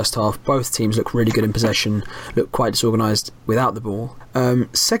be first half, both teams look really good in possession, look quite disorganised without the ball.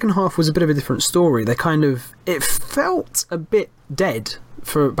 Second half was a bit of a different story. It felt a bit dead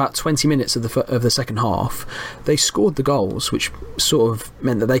for about 20 minutes of the second half. They scored the goals, which sort of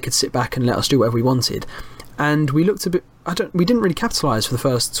meant that they could sit back and let us do whatever we wanted. And we looked a bit... we didn't really capitalise for the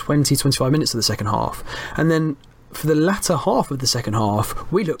first 20-25 minutes of the second half. And then for the latter half of the second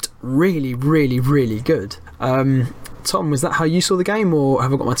half, we looked really, really, really good. Tom, was that how you saw the game, or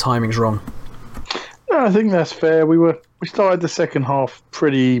have I got my timings wrong? No, I think that's fair. We started the second half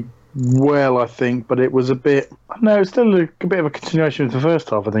pretty well, I think, but it was a bit... No, it's still a bit of a continuation of the first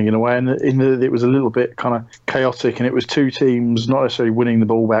half, I think, in a way, and it was a little bit kind of chaotic, and it was two teams not necessarily winning the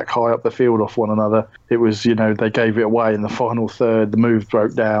ball back high up the field off one another. It was, you know, they gave it away in the final third, the move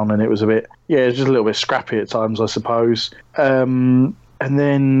broke down, and it was a bit... Yeah, it was just a little bit scrappy at times, I suppose. And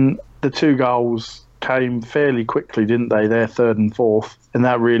then the two goals came fairly quickly, didn't they? Their third and fourth, and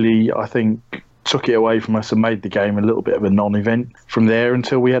that really, I think, took it away from us and made the game a little bit of a non-event from there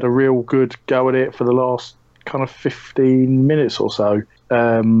until we had a real good go at it for the last kind of 15 minutes or so,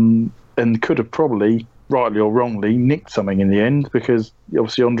 and could have probably, rightly or wrongly, nicked something in the end, because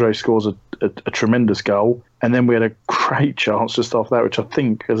obviously Andre scores a tremendous goal, and then we had a great chance just after that, which I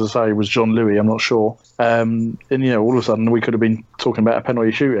think, as I say, was John Louis, I'm not sure, and you know, all of a sudden we could have been talking about a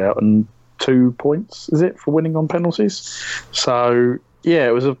penalty shootout and 2 points, is it, for winning on penalties? So yeah,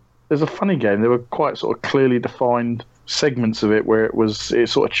 it was a funny game. There were quite sort of clearly defined segments of it where it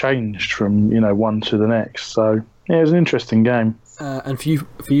sort of changed from, you know, one to the next. So yeah, it was an interesting game. And for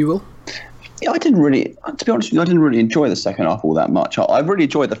you, Will? Yeah, to be honest with you, I didn't really enjoy the second half all that much. I really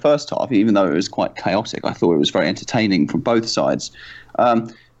enjoyed the first half, even though it was quite chaotic. I thought it was very entertaining from both sides.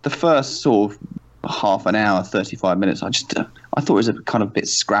 The first sort of half an hour, 35 minutes, I thought it was a kind of bit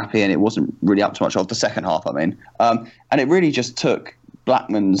scrappy, and it wasn't really up to much of the second half, I mean. And it really just took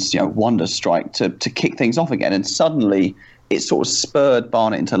Blackman's, you know, wonder strike to kick things off again, and suddenly it sort of spurred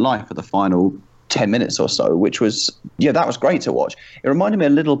Barnet into life for the final 10 minutes or so, which was, yeah, that was great to watch. It reminded me a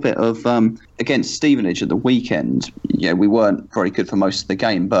little bit of against Stevenage at the weekend. Yeah, we weren't very good for most of the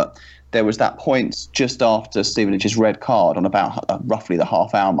game, but there was that point just after Stevenage's red card on about roughly the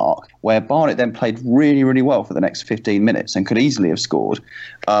half-hour mark, where Barnet then played really, really well for the next 15 minutes and could easily have scored.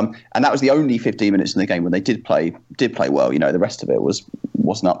 And that was the only 15 minutes in the game when they did play well. You know, the rest of it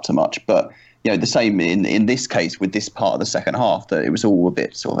wasn't up to much. But the same in this case with this part of the second half, that it was all a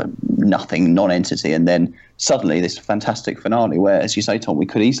bit sort of nothing, non-entity, and then suddenly this fantastic finale where, as you say, Tom, we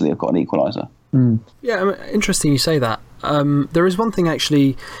could easily have got an equaliser. Yeah, interesting you say that. There is one thing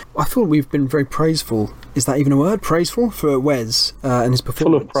actually, I thought we've been very praiseful. Is that even a word? Praiseful for Wes and his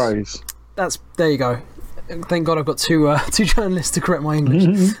performance. Full of praise. There you go. Thank God I've got two journalists to correct my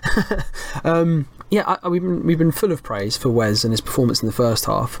English. We've been full of praise for Wes and his performance in the first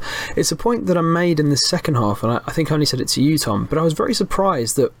half. It's a point that I made in the second half, and I think I only said it to you, Tom, but I was very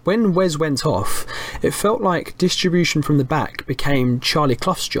surprised that when Wes went off, it felt like distribution from the back became Charlie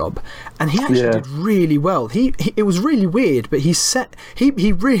Clough's job, and he actually did really well. It was really weird, but he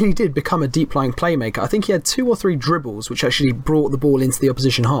really did become a deep-lying playmaker. I think he had 2 or 3 dribbles which actually brought the ball into the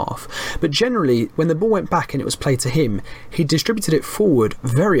opposition half, but generally, when the ball went back and it was played to him, he distributed it forward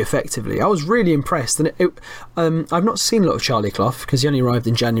very effectively. I was really impressed. And I've not seen a lot of Charlie Clough because he only arrived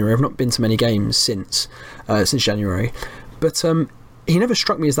in January. I've not been to many games since January, but he never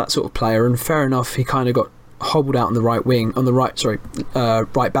struck me as that sort of player. And fair enough, he kind of got hobbled out on the right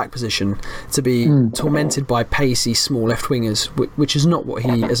back position to be tormented by pacey small left wingers, which is not what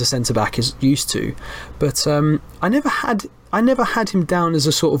he as a centre back is used to. But I never had him down as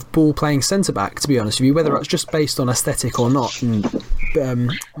a sort of ball playing centre back, to be honest with you, whether it's just based on aesthetic or not.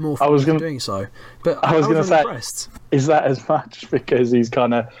 More for doing so. But I was going to say, impressed. Is that as much because he's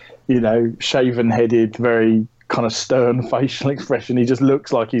kind of, shaven headed, very kind of stern facial expression? He just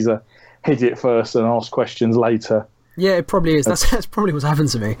looks like he's a hit it first and ask questions later. Yeah, it probably is. That's probably what's happened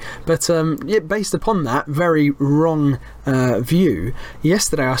to me. But based upon that very wrong view,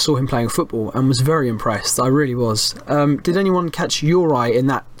 yesterday I saw him playing football and was very impressed. I really was. Did anyone catch your eye in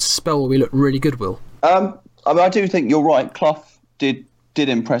that spell where we looked really good, Will? I do think you're right. Clough did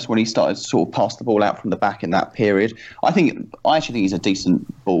impress when he started to sort of pass the ball out from the back in that period. I actually think he's a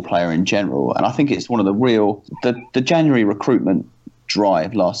decent ball player in general, and I think it's one of the January recruitment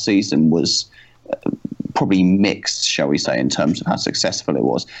drive last season was probably mixed, shall we say, in terms of how successful it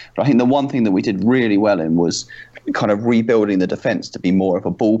was. But I think the one thing that we did really well in was kind of rebuilding the defence to be more of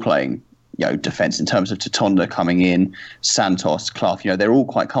a ball playing defence, in terms of Tatonda coming in, Santos, Clough. They're all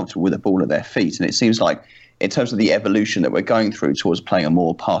quite comfortable with the ball at their feet, and it seems like in terms of the evolution that we're going through towards playing a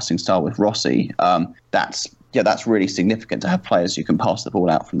more passing style with Rossi, that's really significant to have players who can pass the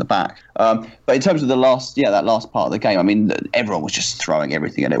ball out from the back. But in terms of that last part of the game, I mean, everyone was just throwing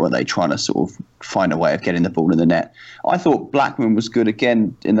everything at it, weren't they, trying to sort of find a way of getting the ball in the net. I thought Blackman was good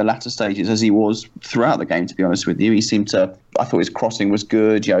again in the latter stages, as he was throughout the game, to be honest with you. I thought his crossing was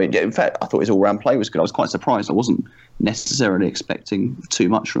good. In fact, I thought his all-round play was good. I was quite surprised. I wasn't necessarily expecting too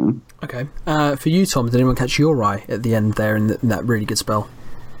much from him. Okay. For you, Tom, did anyone catch your eye at the end there in that really good spell?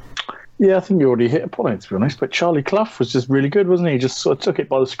 Yeah, I think you already hit upon it, to be honest. But Charlie Clough was just really good, wasn't he? He just sort of took it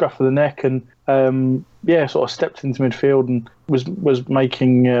by the scruff of the neck and, sort of stepped into midfield and was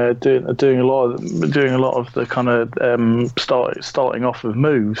making doing a lot of the kind of starting off of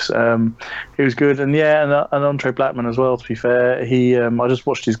moves. He was good, and Andre Blackman as well. To be fair, I just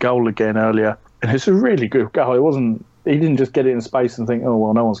watched his goal again earlier, and it's a really good goal. It wasn't. He didn't just get it in space and think, oh,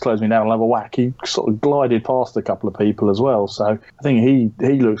 well, no one's closed me down, I'll have a whack. He sort of glided past a couple of people as well. So I think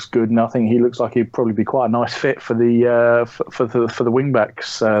he looks good, and I think he looks like he'd probably be quite a nice fit for the for the wing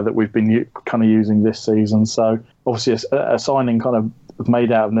backs that we've been kind of using this season. So obviously a signing kind of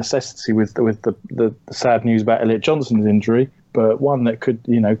made out of necessity with the sad news about Elliot Johnson's injury, but one that could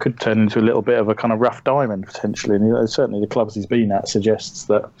turn into a little bit of a kind of rough diamond potentially. And certainly the clubs he's been at suggests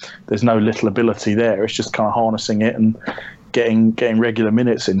that there's no little ability there. It's just kind of harnessing it and getting regular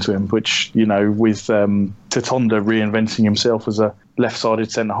minutes into him, which, with Tatonda reinventing himself as a left-sided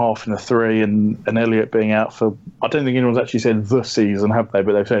centre-half in a 3 and Elliott being out for, I don't think anyone's actually said the season, have they?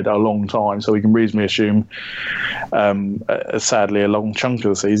 But they've said a long time, so we can reasonably assume, sadly, a long chunk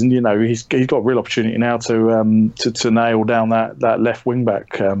of the season. He's got real opportunity now to nail down that left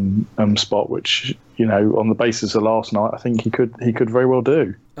wing-back spot, which, on the basis of last night, I think he could very well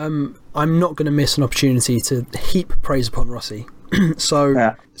do. I'm not going to miss an opportunity to heap praise upon Rossi.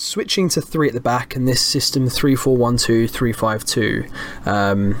 Switching to 3 at the back in this system, 3-4-1-2,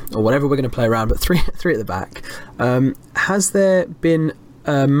 3-5-2, or whatever we're going to play around, but three at the back. Has there been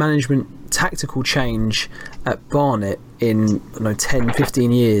a management tactical change at Barnet in 10,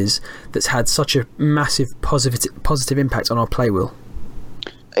 15 years that's had such a massive positive impact on our play, Will?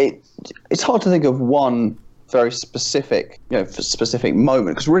 It's hard to think of one very specific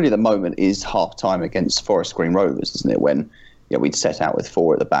moment, because really the moment is half-time against Forest Green Rovers, isn't it, when we'd set out with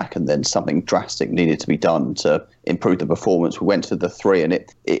 4 at the back and then something drastic needed to be done to improve the performance. We went to the 3, and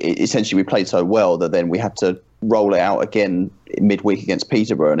it essentially we played so well that then we had to roll it out again midweek against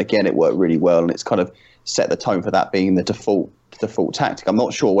Peterborough, and again it worked really well, and it's kind of set the tone for that being the default tactic. I'm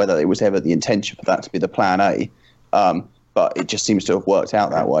not sure whether it was ever the intention for that to be the plan A, but it just seems to have worked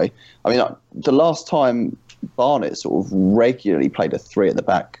out that way. I mean, the last time Barnet sort of regularly played a 3 at the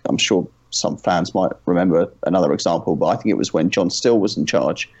back, I'm sure some fans might remember another example, but I think it was when John Still was in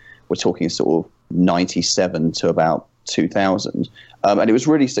charge. We're talking sort of 97 to about 2000, and it was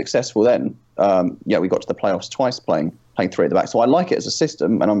really successful then. We got to the playoffs twice playing 3 at the back, so I like it as a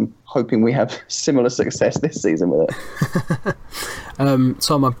system, and I'm hoping we have similar success this season with it.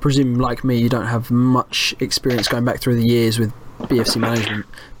 Tom, I presume like me you don't have much experience going back through the years with BFC management,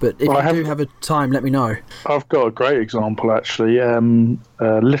 but if you do have a time, let me know. I've got a great example actually. A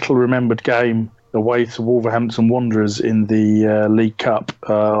little remembered game away to Wolverhampton Wanderers in the League Cup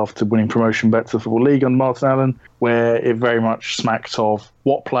after winning promotion back to the Football League on Martin Allen, where it very much smacked of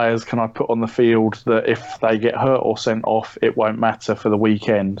what players can I put on the field that if they get hurt or sent off, it won't matter for the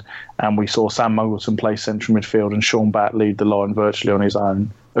weekend. And we saw Sam Muggleton play central midfield and Sean Batt lead the line virtually on his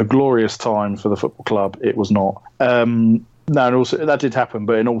own. A glorious time for the football club. It was not. No, and also that did happen,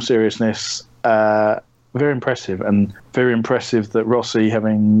 but in all seriousness, very impressive, and very impressive that Rossi,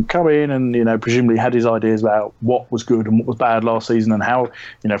 having come in and presumably had his ideas about what was good and what was bad last season, and how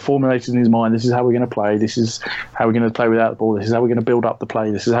formulated in his mind, this is how we're going to play, this is how we're going to play without the ball, this is how we're going to build up the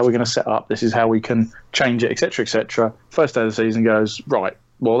play, this is how we're going to set up, this is how we can change it, etc., etc. First day of the season goes right.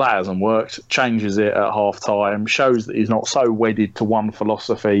 Well, that hasn't worked. Changes it at half time. Shows that he's not so wedded to one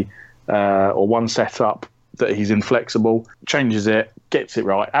philosophy or one setup that he's inflexible. Changes it, gets it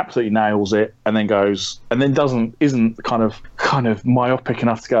right, absolutely nails it, and then goes, and then isn't kind of myopic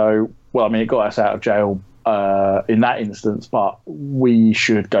enough to go, well, I mean, it got us out of jail in that instance, but we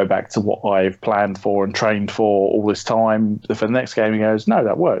should go back to what I've planned for and trained for all this time. For the next game, he goes, no,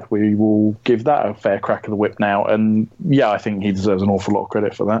 that worked. We will give that a fair crack of the whip now. And yeah, I think he deserves an awful lot of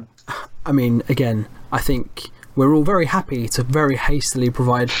credit for that. I mean, again, I think we're all very happy to very hastily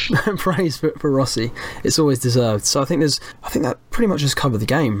provide praise for Rossi. It's always deserved. So I think that pretty much just covered the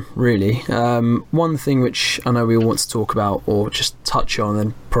game, really. One thing which I know we all want to talk about or just touch on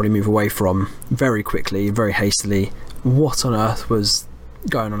and probably move away from very quickly, very hastily. What on earth was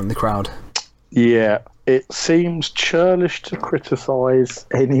going on in the crowd? Yeah, it seems churlish to criticise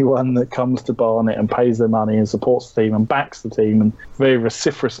anyone that comes to Barnet and pays their money and supports the team and backs the team and very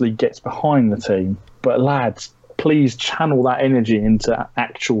vociferously gets behind the team. But lads, please channel that energy into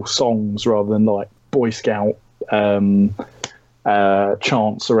actual songs rather than like Boy Scout chants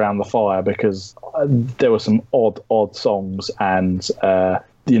around the fire, because there were some odd songs, and the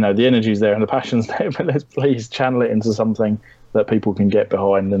energy's there and the passion's there, but let's please channel it into something that people can get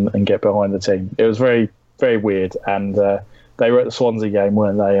behind and get behind the team. It was very, very weird, and they were at the Swansea game,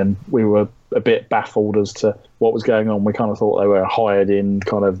 weren't they? And we were a bit baffled as to what was going on. We kind of thought they were a hired-in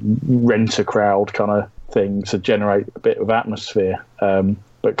kind of rent-a-crowd kind of thing to generate a bit of atmosphere,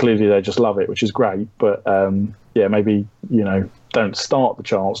 but clearly they just love it, which is great. But maybe don't start the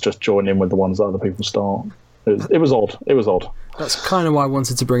chants, just join in with the ones that other people start. It was odd. That's kind of why I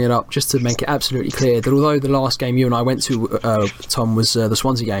wanted to bring it up, just to make it absolutely clear that although the last game you and I went to, Tom, was the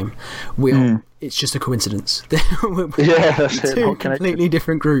Swansea game, it's just a coincidence. We're that's two completely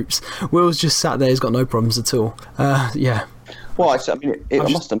different groups. Will's just sat there; he's got no problems at all. Yeah. Well, I mean, I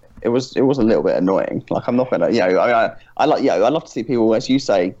must admit, it was a little bit annoying. Like, I'm not gonna, I love to see people, as you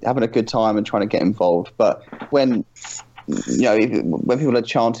say, having a good time and trying to get involved. But when people are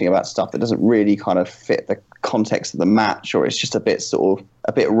chanting about stuff that doesn't really kind of fit the context of the match, or it's just a bit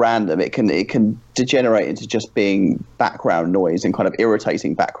random, it can degenerate into just being background noise and kind of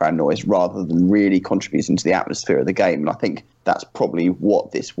irritating background noise rather than really contributing to the atmosphere of the game. And I think that's probably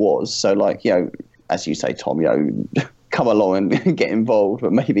what this was. So, like, as you say, Tom, come along and get involved,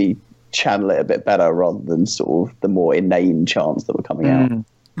 but maybe channel it a bit better rather than sort of the more inane chants that were coming out.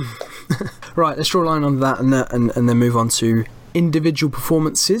 Right, let's draw a line on that and then move on to individual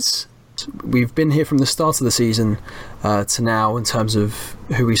performances. We've been here from the start of the season to now in terms of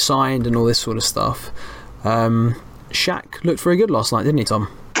who we signed and all this sort of stuff. Shaq looked very good last night, didn't he, Tom?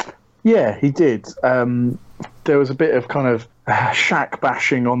 Yeah, he did. There was a bit of kind of Shaq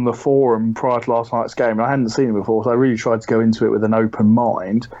bashing on the forum prior to last night's game. I hadn't seen it before, so I really tried to go into it with an open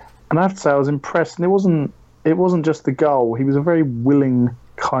mind. And I have to say I was impressed. And it wasn't just the goal. He was a very willing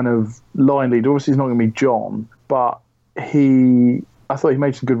kind of line leader. Obviously, he's not going to be John, but I thought he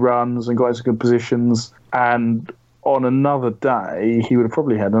made some good runs and got into good positions. And on another day, he would have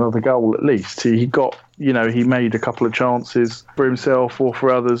probably had another goal at least. He got, he made a couple of chances for himself or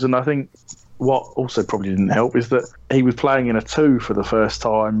for others. And I think what also probably didn't help is that he was playing in a 2 for the first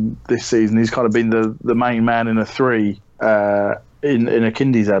time this season. He's kind of been the main man in a 3 in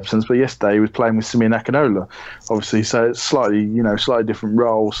Akindi's absence, but yesterday he was playing with Simeon Akinola, obviously, so it's slightly different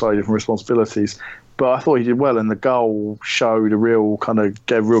role, slightly different responsibilities. But I thought he did well, and the goal showed gave a real kind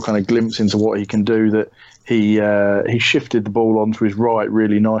of glimpse into what he can do. That he shifted the ball onto his right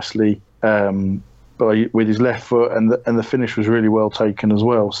really nicely, with his left foot, and the finish was really well taken as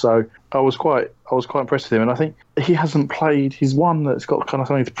well. So I was quite impressed with him, and I think he hasn't played. He's one that's got kind of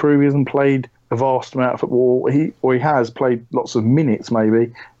something to prove. He hasn't played a vast amount of football. He has played lots of minutes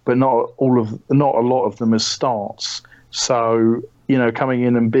maybe, but not a lot of them as starts. So coming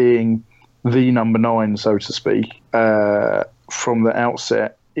in and being the number 9, so to speak, from the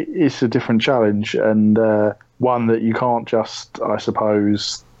outset, it's a different challenge, and one that you can't just, I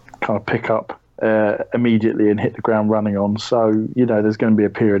suppose, kind of pick up immediately and hit the ground running on. So there's going to be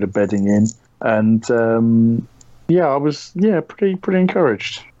a period of bedding in, and I was pretty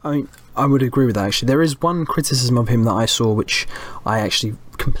encouraged. I mean, I would agree with that, actually. There is one criticism of him that I saw which I actually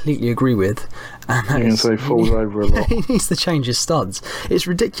completely agree with, and that is, he falls over a lot. He needs to change his studs. It's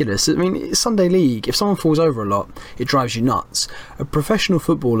ridiculous. I mean, it's Sunday League. If someone falls over a lot, it drives you nuts. A professional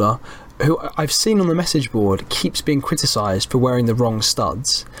footballer who I've seen on the message board keeps being criticised for wearing the wrong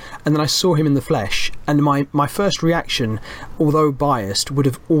studs, and then I saw him in the flesh, and my first reaction, although biased, would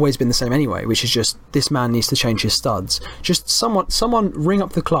have always been the same anyway, which is just, this man needs to change his studs. Just someone ring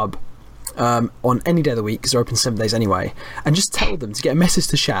up the club on any day of the week, because they're open 7 days anyway, and just tell them to get a message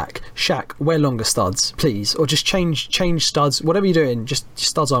to Shaq, wear longer studs, please, or just change studs. Whatever you're doing, just your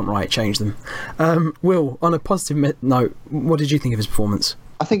studs aren't right, change them. Will, on a positive note, what did you think of his performance?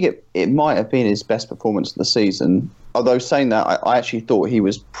 I think it might have been his best performance of the season. Although saying that, I actually thought he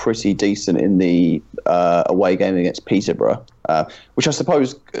was pretty decent in the away game against Peterborough, which I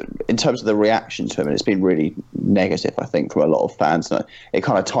suppose, in terms of the reaction to him, and it's been really negative, I think, from a lot of fans. And it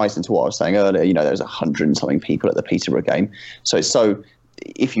kind of ties into what I was saying earlier. There was 100 and something people at the Peterborough game. So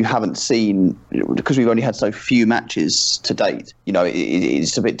if you haven't sin, because we've only had so few matches to date,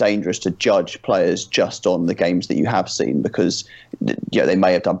 it's a bit dangerous to judge players just on the games that you have seen, because they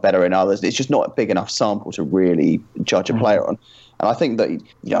may have done better in others. It's just not a big enough sample to really judge a player on. And I think that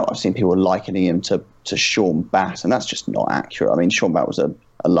I've seen people likening him to Sean Batt, and that's just not accurate. I mean, Sean Batt was a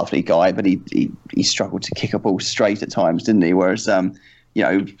lovely guy, but he struggled to kick a ball straight at times, didn't he? Whereas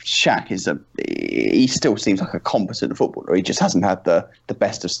Shaq he still seems like a competent footballer. He just hasn't had the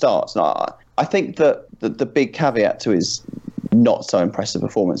best of starts. And I think that the big caveat to his not so impressive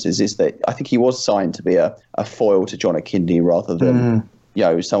performances is that I think he was signed to be a foil to John Akindi rather than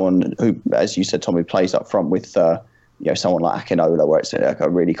someone who, as you said, Tommy, plays up front with someone like Akinola, where it's like a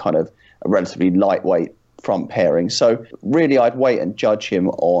really kind of a relatively lightweight front pairing. So really, I'd wait and judge him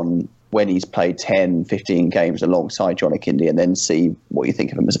on when he's played 10, 15 games alongside John Akindi, and then see what you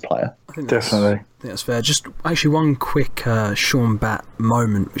think of him as a player. Definitely. I think that's fair. Just actually one quick Sean Batt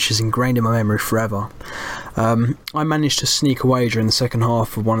moment, which is ingrained in my memory forever. I managed to sneak a wager in the second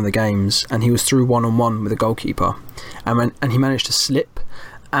half of one of the games, and he was through 1-on-1 with a goalkeeper, and he managed to slip,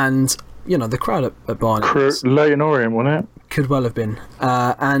 and the crowd at Barnet... Leyton Orient, wasn't it? Could well have been.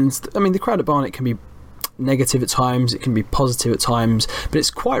 And I mean, the crowd at Barnet can be negative at times, it can be positive at times, but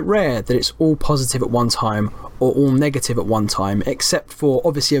it's quite rare that it's all positive at one time or all negative at one time, except for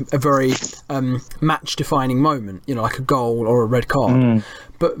obviously a very match defining moment, like a goal or a red card.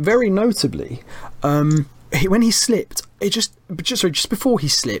 But very notably, when he slipped, just before he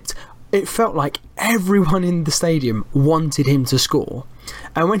slipped, it felt like everyone in the stadium wanted him to score.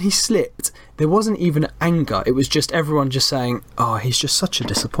 And when he slipped, there wasn't even anger. It was just everyone just saying, "Oh, he's just such a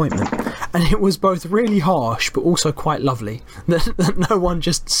disappointment." And it was both really harsh, but also quite lovely that no one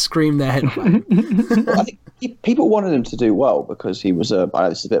just screamed their head back. Well, I think people wanted him to do well because he was I know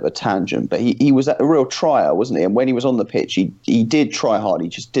this is a bit of a tangent, but he was a real trier, wasn't he? And when he was on the pitch, he did try hard. He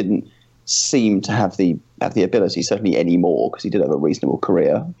just didn't seem to have the ability, certainly anymore, because he did have a reasonable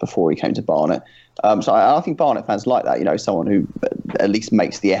career before he came to Barnet. So I think Barnet fans like that, someone who at least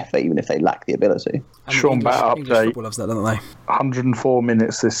makes the effort, even if they lack the ability. And Sean Batt update. Loves that, don't they? 104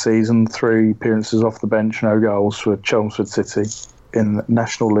 minutes this season, 3 appearances off the bench, no goals for Chelmsford City in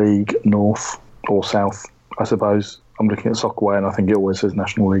National League North or South, I suppose. I'm looking at Soccerway, and I think it always says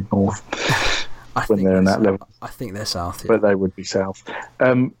National League North. When they're in that level. I think they're South, yeah. But they would be South.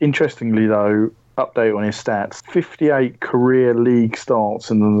 Interestingly, though, update on his stats, 58 career league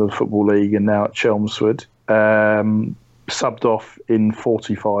starts in the Football League and now at Chelmsford, subbed off in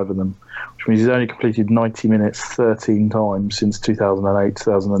 45 of them, which means he's only completed 90 minutes 13 times since 2008,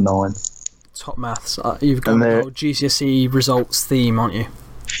 2009. Top maths. You've got the whole GCSE results theme, aren't you?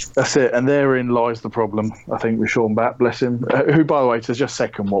 That's it, and therein lies the problem, I think, with Sean Batt, bless him, who, by the way, to just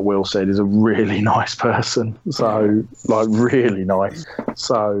second what Will said, is a really nice person. So, like, really nice.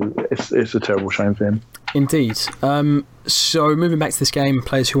 So, it's a terrible shame for him. Indeed. So, moving back to this game,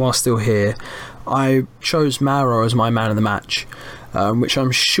 players who are still here, I chose Mauro as my man of the match, which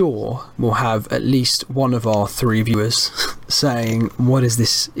I'm sure will have at least one of our 3 viewers saying, what is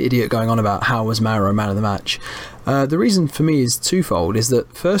this idiot going on about? How was Mauro man of the match? The reason for me is twofold, is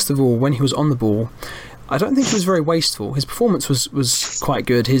that first of all, when he was on the ball, I don't think he was very wasteful. His performance was quite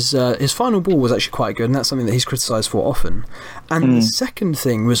good. His final ball was actually quite good, and that's something that he's criticised for often. And the second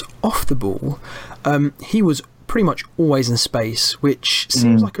thing was off the ball, he was pretty much always in space, which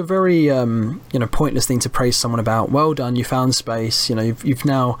seems like a very pointless thing to praise someone about. Well done, you found space. You've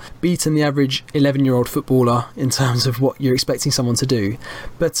now beaten the average 11-year-old footballer in terms of what you're expecting someone to do.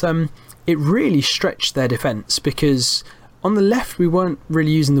 But it really stretched their defence, because on the left we weren't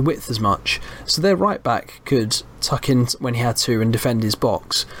really using the width as much, so their right back could tuck in when he had to and defend his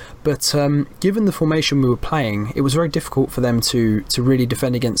box. But given the formation we were playing, it was very difficult for them to really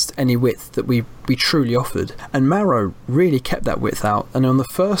defend against any width that we truly offered. And Mauro really kept that width out. And on the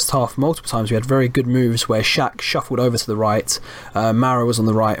first half, multiple times we had very good moves where Shaq shuffled over to the right, Mauro was on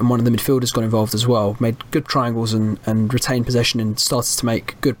the right, and one of the midfielders got involved as well, made good triangles and retained possession and started to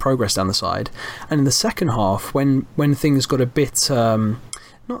make good progress down the side. And in the second half, when things got a bit...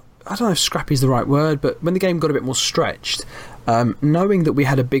 I don't know if scrappy is the right word, but when the game got a bit more stretched, knowing that we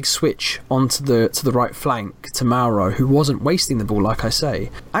had a big switch onto the right flank to Mauro, who wasn't wasting the ball, like I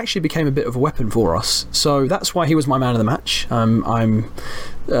say, actually became a bit of a weapon for us. So that's why he was my man of the match. I'm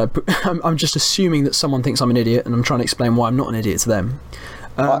just assuming that someone thinks I'm an idiot, and I'm trying to explain why I'm not an idiot to them.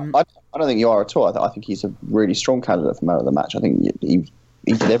 I don't think you are at all. I think he's a really strong candidate for man of the match. I think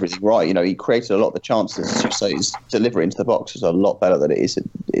he did everything right. He created a lot of the chances. So his delivery into the box is a lot better than it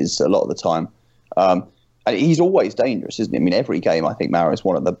is a lot of the time. And he's always dangerous, isn't he? I mean, every game, I think Mauro is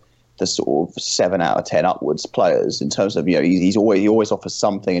one of the sort of 7 out of 10 upwards players in terms of, he always offers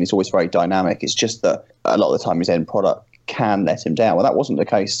something, and he's always very dynamic. It's just that a lot of the time his end product can let him down. Well, that wasn't the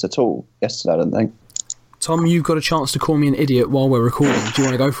case at all yesterday, I don't think. Tom, you've got a chance to call me an idiot while we're recording. Do you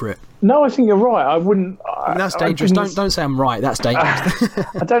want to go for it? No, I think you're right. I wouldn't... That's dangerous. Don't say I'm right. That's dangerous.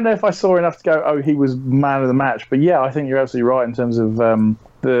 I don't know if I saw enough to go, oh, he was man of the match. But yeah, I think you're absolutely right in terms of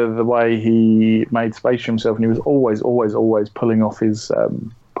the way he made space for himself. And he was always pulling off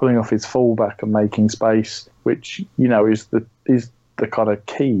his fullback and making space, which, is the kind of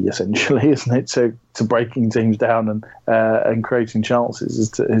key, essentially, isn't it, to breaking teams down and creating chances,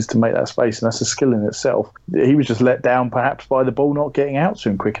 is to make that space, and that's a skill in itself. He was just let down perhaps by the ball not getting out to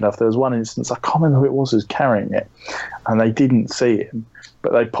him quick enough. There was one instance, I can't remember who it was carrying it, and they didn't see him,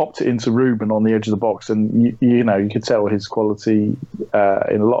 but they popped it into Ruben on the edge of the box, and you could tell his quality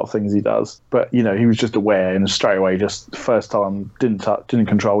in a lot of things he does. But he was just aware, and straight away, just first time didn't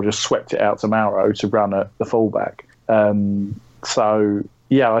control, just swept it out to Mauro to run at the fullback. So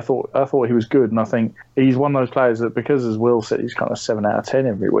yeah, I thought he was good, and I think he's one of those players that, because as Will said, he's kind of 7 out of 10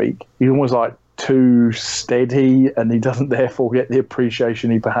 every week. He's almost like too steady, and he doesn't therefore get the appreciation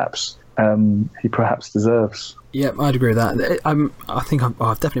he perhaps deserves. Yeah, I'd agree with that. I think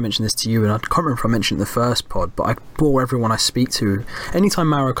I've definitely mentioned this to you, and I can't remember if I mentioned it in the first pod, but I bore everyone I speak to. Anytime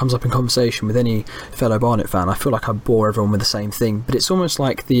Mauro comes up in conversation with any fellow Barnet fan, I feel like I bore everyone with the same thing. But it's almost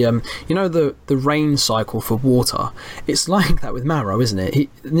like the rain cycle for water. It's like that with Mauro, isn't it?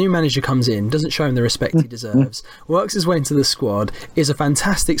 The new manager comes in, doesn't show him the respect he deserves, works his way into the squad, is a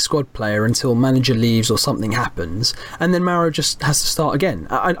fantastic squad player until manager leaves or something happens, and then Mauro just has to start again.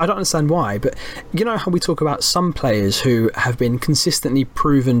 I don't understand why, but you know how we talk about some players who have been consistently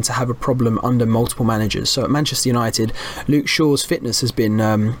proven to have a problem under multiple managers. So at Manchester United, Luke Shaw's fitness has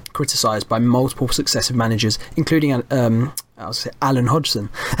been criticised by multiple successive managers, including Alan Hodgson.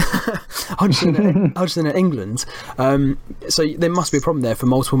 Hodgson at England. So there must be a problem there for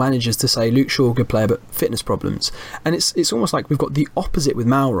multiple managers to say Luke Shaw, good player, but fitness problems. And it's almost like we've got the opposite with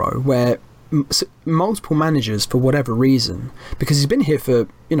Mauro, where multiple managers, for whatever reason, because he's been here for,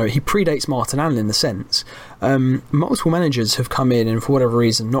 he predates Martin Allen in the sense, multiple managers have come in and for whatever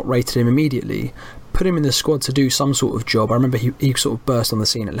reason not rated him immediately, put him in the squad to do some sort of job. I remember he sort of burst on the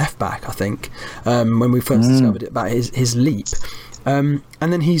scene at left back, I think, when we first discovered about his leap, and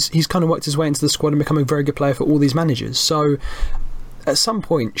then he's kind of worked his way into the squad and become a very good player for all these managers. So at some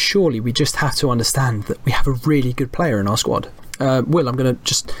point, surely we just have to understand that we have a really good player in our squad. Will, I'm going to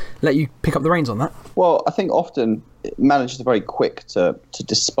just let you pick up the reins on that. Well, I think often managers are very quick to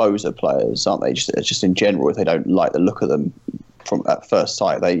dispose of players, aren't they? Just in general, if they don't like the look of them from at first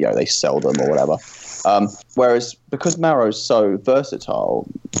sight, they sell them or whatever. Whereas because Maro's so versatile,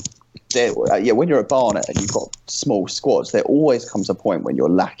 when you're at Barnet and you've got small squads, there always comes a point when you're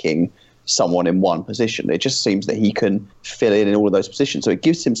lacking someone in one position. It just seems that he can fill in all of those positions. So it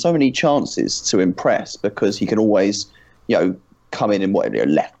gives him so many chances to impress because he can always, come in whatever,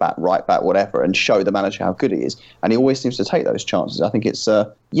 left back, right back, whatever, and show the manager how good he is. And he always seems to take those chances. I think it's,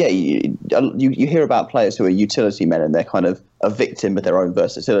 you hear about players who are utility men and they're kind of a victim of their own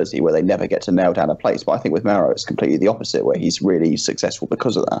versatility where they never get to nail down a place. But I think with Maro, it's completely the opposite, where he's really successful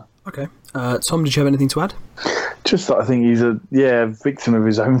because of that. Okay. Tom, did you have anything to add? Just that I think he's a victim of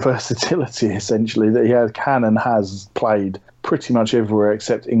his own versatility, essentially, that he can and has played pretty much everywhere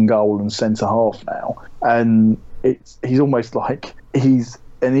except in goal and centre-half now. And he's almost like he's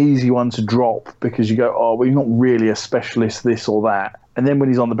an easy one to drop because you go, oh, well, he's not really a specialist this or that. And then when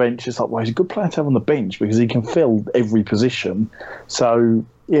he's on the bench, it's like, well, he's a good player to have on the bench because he can fill every position. So,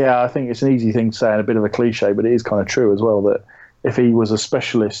 I think it's an easy thing to say and a bit of a cliche, but it is kind of true as well that if he was a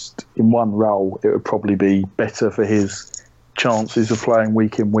specialist in one role, it would probably be better for his chances of playing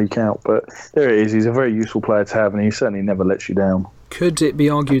week in, week out. But there it is. He's a very useful player to have, and he certainly never lets you down. Could it be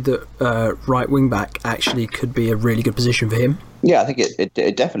argued that right wing back actually could be a really good position for him? Yeah, I think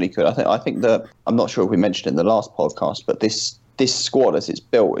it definitely could. I think that, I'm not sure if we mentioned it in the last podcast, but this squad as it's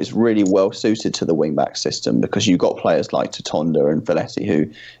built is really well suited to the wing back system because you've got players like Tatonda and Valetti who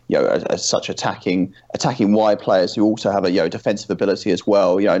are such attacking wide players who also have a defensive ability as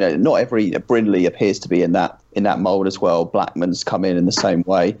well. Not every Brindley appears to be in that mould as well. Blackman's come in the same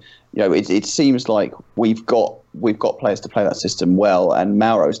way. It seems like we've got players to play that system well, and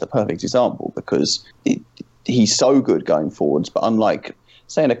Mauro's the perfect example because he's so good going forwards, but unlike,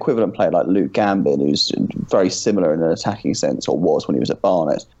 say, an equivalent player like Luke Gambin, who's very similar in an attacking sense, or was when he was at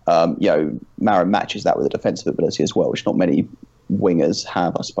Barnet, Maro matches that with a defensive ability as well, which not many wingers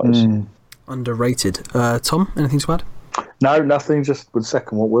have, I suppose. Underrated. Tom, anything to add? No, nothing. Just would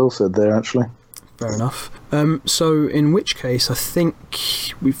second what Will said there, actually. Fair enough. So in which case, I think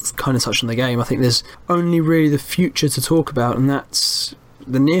we've kind of touched on the game. I think there's only really the future to talk about, and that's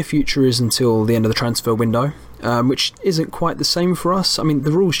the near future is until the end of the transfer window, which isn't quite the same for us. I mean,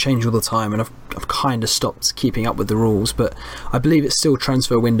 the rules change all the time, and I've kind of stopped keeping up with the rules, but I believe it's still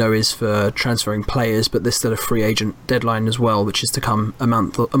transfer window is for transferring players, but there's still a free agent deadline as well, which is to come a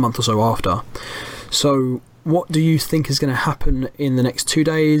month or so after. So what do you think is going to happen in the next 2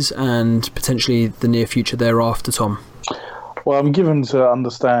 days and potentially the near future thereafter, Tom? Well, I'm given to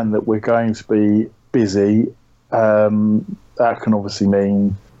understand that we're going to be busy. That can obviously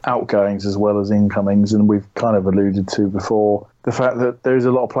mean outgoings as well as incomings, and we've kind of alluded to before the fact that there's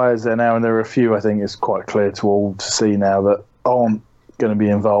a lot of players there now, and there are a few, I think it's quite clear to all to see now, that aren't going to be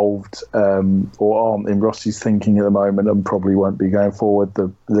involved or aren't in Rossi's thinking at the moment and probably won't be going forward.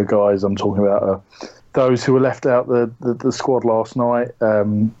 The guys I'm talking about are those who were left out the squad last night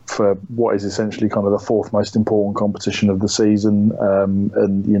for what is essentially kind of the fourth most important competition of the season,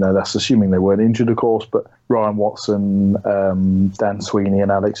 and that's assuming they weren't injured, of course. But Ryan Watson, Dan Sweeney,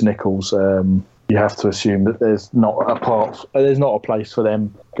 and Alex Nichols, you have to assume that there's not a place for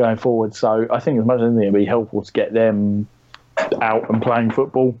them going forward. So I think as much as anything, it'd be helpful to get them out and playing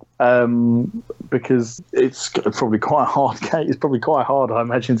football, because it's probably quite hard. It's probably quite hard, I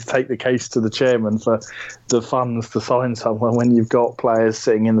imagine, to take the case to the chairman for the funds to sign someone when you've got players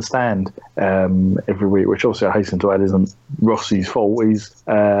sitting in the stand every week. Which obviously, I hasten to add, isn't Rossi's fault. He's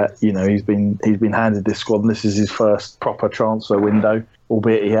he's been handed this squad, and this is his first proper transfer window,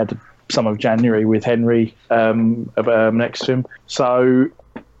 albeit he had some of January with Henry next to him. So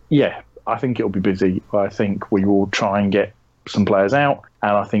yeah, I think it'll be busy. I think we will try and get some players out,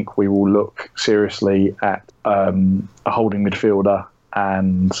 and I think we will look seriously at a holding midfielder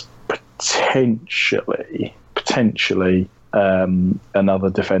and potentially another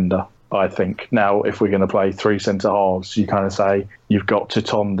defender, I think. Now, if we're going to play three centre-halves, you kind of say you've got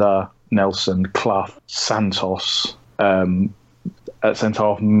Tatonda, Nelson, Clough, Santos. At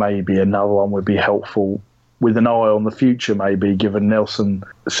centre-half, maybe another one would be helpful with an eye on the future, maybe, given Nelson,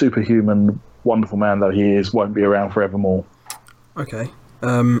 superhuman, wonderful man though he is, won't be around forevermore. Okay.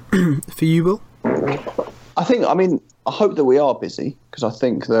 For you, Will? I hope that we are busy, because I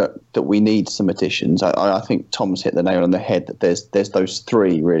think that we need some additions. I think Tom's hit the nail on the head that there's those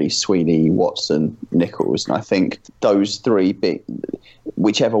three, really, Sweeney, Watson, Nichols, and I think those three,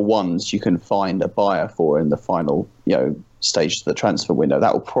 whichever ones you can find a buyer for in the final stage of the transfer window,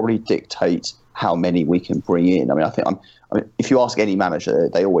 that will probably dictate how many we can bring in. I think if you ask any manager,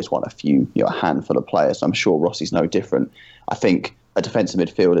 they always want a handful of players. I'm sure Rossi's no different. I think a defensive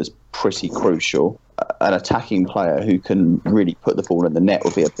midfielder is pretty crucial. An attacking player who can really put the ball in the net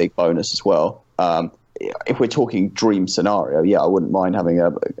will be a big bonus as well. If we're talking dream scenario, I wouldn't mind having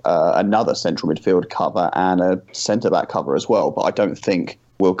another central midfield cover and a centre-back cover as well, but I don't think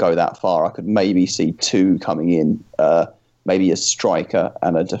we'll go that far. I could maybe see 2 coming in, maybe a striker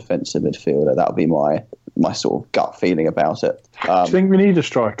and a defensive midfielder. That would be my sort of gut feeling about it. Do you think we need a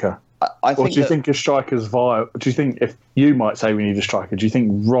striker? Or do you think a striker's via? Do you think, if you might say we need a striker, do you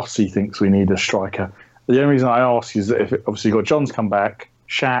think Rossi thinks we need a striker? The only reason I ask is that if obviously you've got John's come back,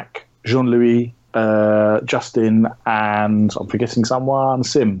 Shaq, Jean-Louis, Justin, and I'm forgetting someone,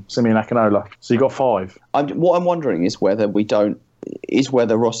 Simeon Akinola. So you've got 5. What I'm wondering is whether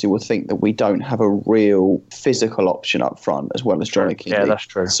Rossi will think that we don't have a real physical option up front as well as Johnny Kennedy. Yeah, that's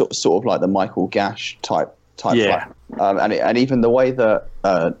true. Sort of like the Michael Gash type. Yeah. And even the way that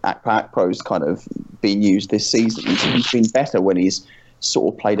Akpro's kind of been used this season, he's been better when he's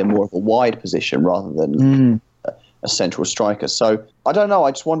sort of played in more of a wide position rather than a central striker. So I don't know.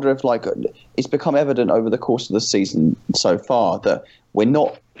 I just wonder if it's become evident over the course of the season so far that we're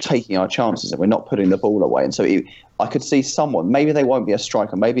not taking our chances and we're not putting the ball away. And so I could see someone, maybe they won't be a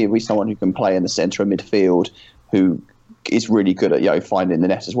striker, maybe it'll be someone who can play in the centre of midfield who is really good at finding the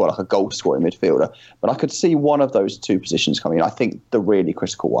net as well, like a goal scoring midfielder. But I could see one of those 2 positions coming in. I think the really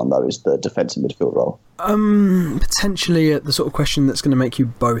critical one though is the defensive midfield role. Potentially the sort of question that's going to make you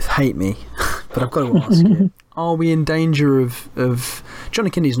both hate me, but I've got to ask it. Are we in danger of Johnny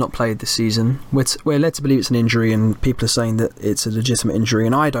Kennedy's not played this season? We're led to believe it's an injury, and people are saying that it's a legitimate injury,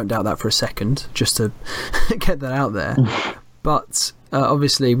 and I don't doubt that for a second, just to get that out there. But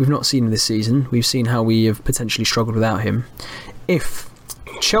obviously, we've not seen him this season. We've seen how we have potentially struggled without him. If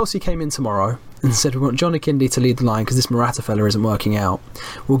Chelsea came in tomorrow and said, we want Johnny Kennedy to lead the line because this Morata fella isn't working out,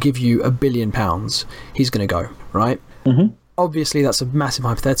 we'll give you £1 billion, he's going to go, right? Mm-hmm. Obviously, that's a massive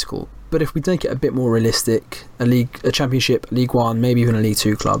hypothetical. But if we make it a bit more realistic, a Championship, League One, maybe even a League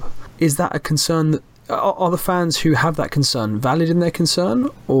Two club, is that a concern? Are the fans who have that concern valid in their concern,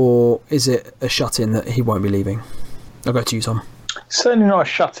 or is it a shut-in that he won't be leaving? I'll go to you, Tom. Certainly not a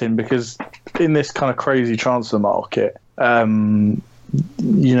shut-in, because in this kind of crazy transfer market,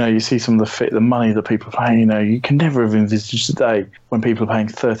 you see some of the money that people are paying. You can never have envisaged today when people are paying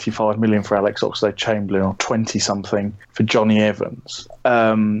 35 million for Alex Oxlade-Chamberlain or 20-something for Johnny Evans.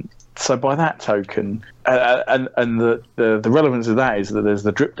 So by that token, and the relevance of that is that there's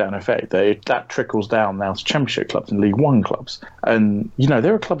the drip down effect. That trickles down now to Championship clubs and League One clubs. And,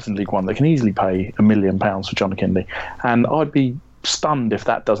 there are clubs in League One that can easily pay £1 million for Johnny Kennedy. And I'd be stunned if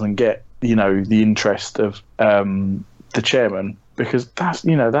that doesn't get, the interest of the chairman, because that's,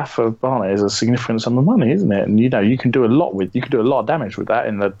 that for Barnet is a significant sum of money, isn't it? And, you can do a lot of damage with that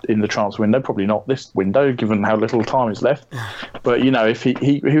in the transfer window. Probably not this window, given how little time is left. But, if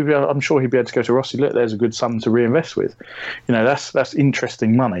he I'm sure he'd be able to go to Rossi. Look, there's a good sum to reinvest with. That's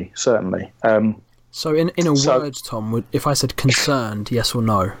interesting money, certainly. So in a word, Tom, if I said concerned, yes or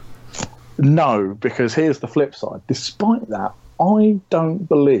no? No, because here's the flip side. Despite that, I don't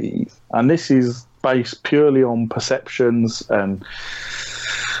believe, and this is based purely on perceptions and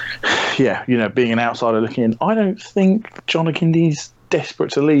being an outsider looking in, I don't think Johnny Kennedy's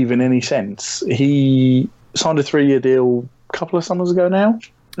desperate to leave in any sense. He signed a 3-year deal a couple of summers ago now.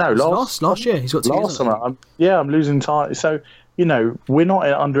 No, last year. He's got 2 years. Last summer. I'm losing time. So, we're not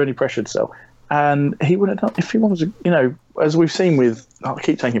under any pressure to sell. And he would have done, if he wanted to, as we've seen with, I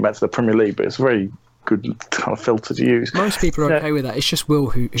keep taking it back to the Premier League, but it's a very good kind of filter to use. Most people are okay with that. It's just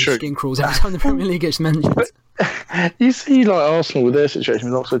Will who skin crawls every time the Premier League gets mentioned. But you see, like Arsenal with their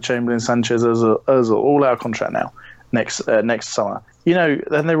situation with Oxlade-Chamberlain, Sanchez, Ozil, all out of contract now next summer.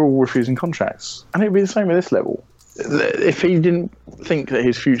 Then they're all refusing contracts, and it'd be the same with this level. If he didn't think that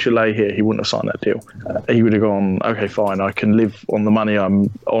his future lay here, he wouldn't have signed that deal. He would have gone, okay, fine, I can live on the money I'm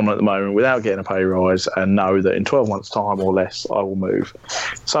on at the moment without getting a pay rise, and know that in 12 months' time or less, I will move.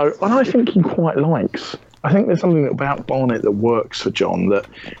 So, and I think he quite likes. I think there's something about Barnet that works for John, that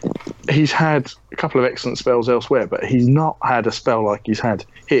he's had a couple of excellent spells elsewhere, but he's not had a spell like he's had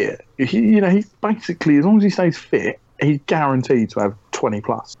here. He's basically, as long as he stays fit, he's guaranteed to have 20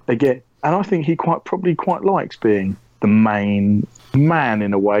 plus. And I think he probably quite likes being the main man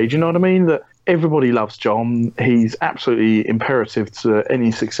in a way. Do you know what I mean? That everybody loves John. He's absolutely imperative to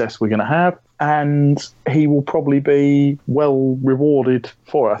any success we're going to have. And he will probably be well rewarded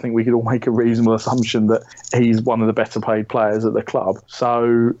for it. I think we could all make a reasonable assumption that he's one of the better paid players at the club.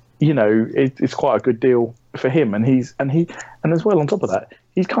 So, it's quite a good deal for him. And as well, on top of that,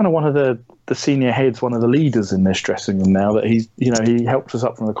 he's kind of one of the senior heads, one of the leaders in this dressing room now. That he helped us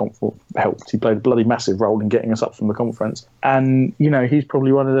up from the conference. He played a bloody massive role in getting us up from the conference, and he's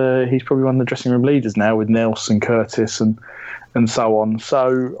probably one of the dressing room leaders now with Nelson, Curtis, and so on.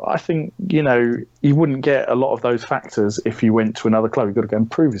 So I think you wouldn't get a lot of those factors if you went to another club. You've got to go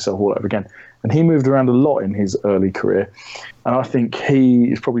and prove yourself all over again. And he moved around a lot in his early career, and I think he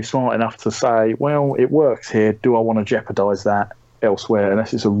is probably smart enough to say, well, it works here. Do I want to jeopardise that elsewhere,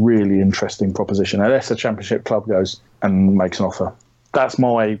 unless it's a really interesting proposition, unless a Championship club goes and makes an offer? That's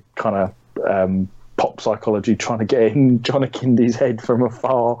my kind of pop psychology, trying to get in John Akindi's head from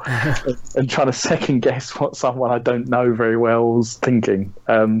afar and trying to second guess what someone I don't know very well is thinking.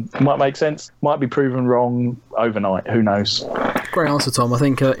 Might make sense, might be proven wrong overnight, who knows. Great answer, Tom. I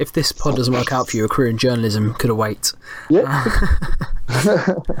think if this pod doesn't work out for you, a career in journalism could await. Yeah.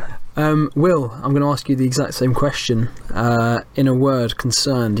 Will, I'm going to ask you the exact same question. In a word,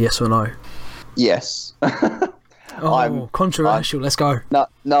 concerned, yes or no? Yes. Controversial. Let's go.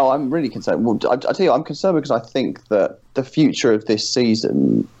 No, I'm really concerned. Well, I tell you, I'm concerned because I think that the future of this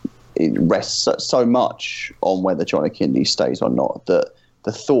season rests so much on whether John Akindi stays or not, that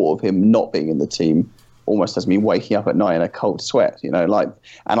the thought of him not being in the team almost has me waking up at night in a cold sweat, and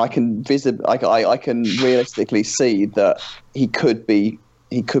I can I can realistically see that he could be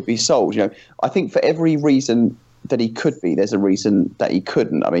sold. I think for every reason that he could be, there's a reason that he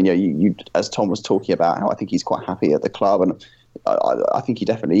couldn't. I mean, you as Tom was talking about, how I think he's quite happy at the club, and I think he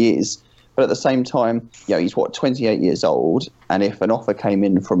definitely is. But at the same time, he's 28 years old, and if an offer came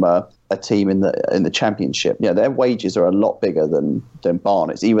in from a team in the Championship, their wages are a lot bigger than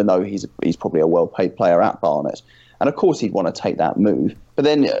Barnett's, even though he's probably a well-paid player at Barnet. And of course, he'd want to take that move. But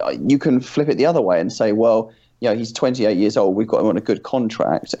then you can flip it the other way and say, well, he's 28 years old. We've got him on a good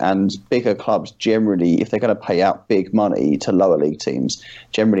contract, and bigger clubs generally, if they're going to pay out big money to lower league teams,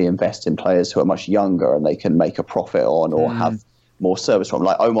 generally invest in players who are much younger and they can make a profit on or have more service from.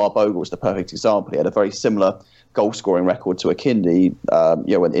 Like Omar Bogle is the perfect example. He had a very similar goal scoring record to Akindi,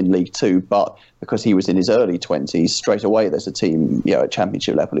 in League Two, but because he was in his early 20s, straight away there's a team, at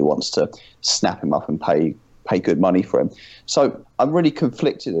Championship level who wants to snap him up and pay good money for him. So I'm really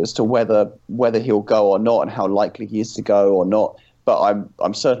conflicted as to whether he'll go or not, and how likely he is to go or not. But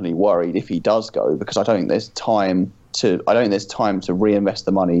I'm certainly worried if he does go, because I don't think there's time to reinvest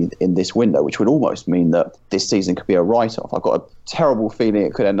the money in this window, which would almost mean that this season could be a write-off. I've got a terrible feeling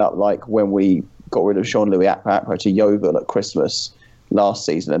it could end up like when we got rid of Jean-Louis Akpakpro to Yeovil at Christmas last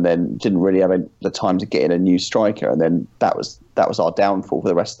season, and then didn't really have the time to get in a new striker, and then that was our downfall for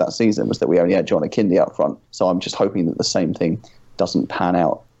the rest of that season, was that we only had John Akindi up front. So I'm just hoping that the same thing doesn't pan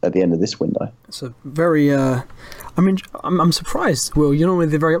out at the end of this window. It's a very I'm surprised, Will. You're normally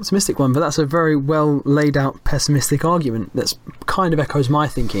the very optimistic one, but that's a very well laid out pessimistic argument. That's kind of echoes my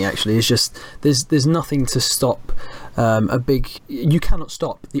thinking, actually. It's just there's nothing to stop you cannot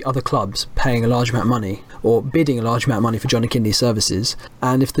stop the other clubs paying a large amount of money or bidding a large amount of money for John Akindi's services.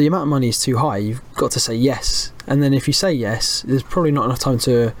 And if the amount of money is too high, you've got to say yes. And then if you say yes, there's probably not enough time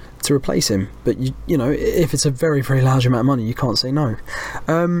to replace him. But if it's a very, very large amount of money, you can't say no.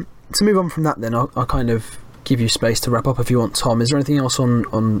 To move on from that, then I'll kind of give you space to wrap up if you want, Tom. Is there anything else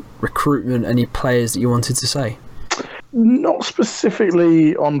on recruitment, any players that you wanted to say? Not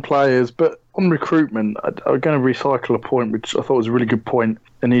specifically on players, but on recruitment. I'm going to recycle a point which I thought was a really good point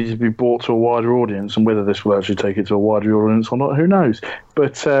and needed to be brought to a wider audience, and whether this will actually take it to a wider audience or not, who knows.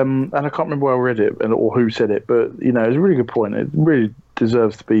 But and I can't remember where I read it or who said it, but it's a really good point. It really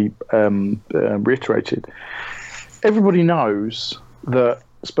deserves to be reiterated. Everybody knows that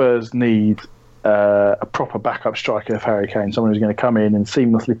Spurs need a proper backup striker of Harry Kane, someone who's going to come in and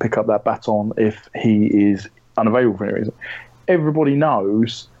seamlessly pick up that baton if he is unavailable for any reason. Everybody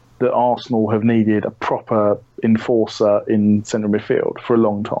knows that Arsenal have needed a proper enforcer in central midfield for a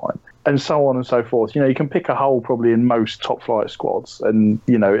long time, and so on and so forth. You can pick a hole probably in most top flight squads, and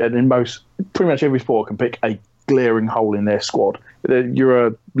and in pretty much every sport can pick a glaring hole in their squad. You're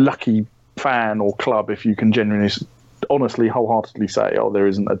a lucky fan or club if you can genuinely, honestly, wholeheartedly say, there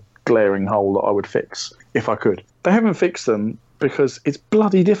isn't a glaring hole that I would fix if I could. They haven't fixed them because it's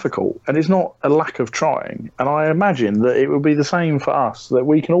bloody difficult, and it's not a lack of trying. And I imagine that it would be the same for us, that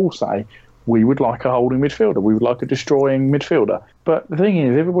we can all say we would like a holding midfielder, we would like a destroying midfielder. But the thing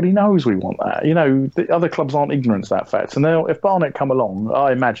is, everybody knows we want that. The other clubs aren't ignorant of that fact. And if Barnet come along,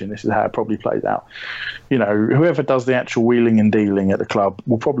 I imagine this is how it probably plays out. Whoever does the actual wheeling and dealing at the club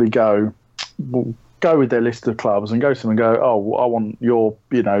will probably go with their list of clubs and go to them and go, I want your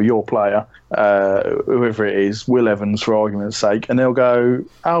player, whoever it is, Will Evans for argument's sake, and they'll go,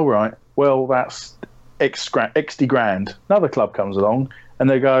 right, well, that's XD grand. Another club comes along and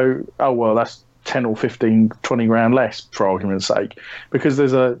they go, oh, well, that's 10 or 15, 20 grand less, for argument's sake, because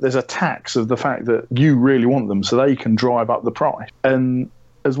there's a tax of the fact that you really want them, so they can drive up the price. And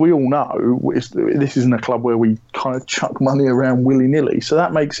as we all know, this isn't a club where we kind of chuck money around willy-nilly, so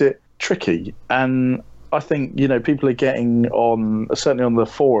that makes it tricky. And I think, people are getting on, certainly on the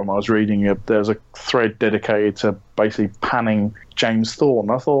forum I was reading, there's a thread dedicated to basically panning James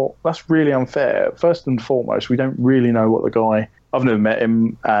Thorne. I thought, that's really unfair. First and foremost, we don't really know what the guy... I've never met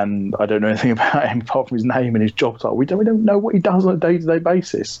him, and I don't know anything about him apart from his name and his job title. We don't know what he does on a day-to-day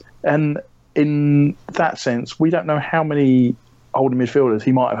basis. And in that sense, we don't know how many holding midfielders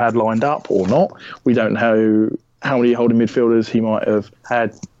he might have had lined up or not. We don't know how many holding midfielders he might have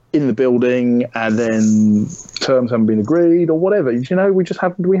had in the building and then terms haven't been agreed or whatever.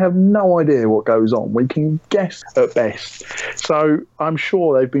 We have no idea what goes on. We can guess at best. So I'm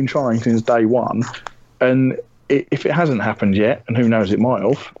sure they've been trying since day one, and if it hasn't happened yet, and who knows, it might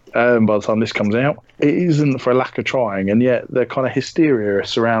have, by the time this comes out, it isn't for a lack of trying, and yet the kind of hysteria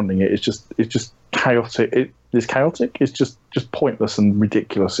surrounding it is just chaotic. It's chaotic. It's just pointless and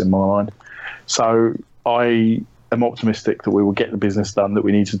ridiculous in my mind. So I am optimistic that we will get the business done that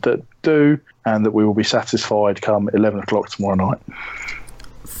we need to do, and that we will be satisfied come 11 o'clock tomorrow night.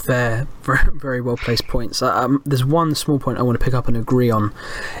 Fair, very, very well placed points. There's one small point I want to pick up and agree on,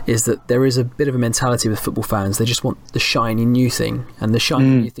 is that there is a bit of a mentality with football fans. They just want the shiny new thing, and the shiny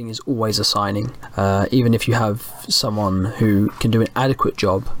new thing is always a signing. Even if you have someone who can do an adequate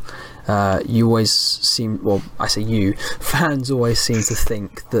job, you always seem, well, I say you, fans always seem to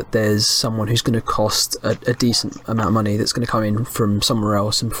think that there's someone who's going to cost a decent amount of money that's going to come in from somewhere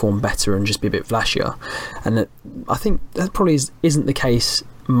else and perform better and just be a bit flashier. And I think that probably isn't the case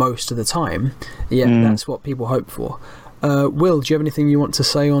most of the time, yet that's what people hope for. Will, do you have anything you want to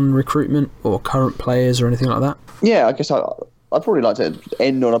say on recruitment or current players or anything like that? Yeah, I guess I'd probably like to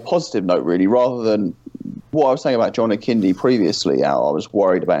end on a positive note, really, rather than what I was saying about John Akindi previously. How I was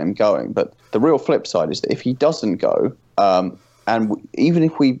worried about him going, but the real flip side is that if he doesn't go, and even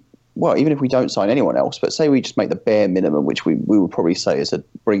if we don't sign anyone else, but say we just make the bare minimum, which we would probably say is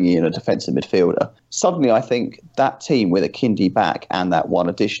bringing in a defensive midfielder, suddenly I think that team with Akindi back and that one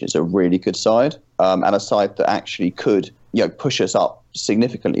addition is a really good side, and a side that actually could push us up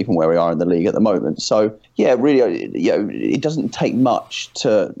significantly from where we are in the league at the moment. So yeah, really, it doesn't take much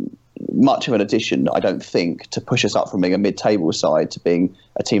of an addition, I don't think, to push us up from being a mid-table side to being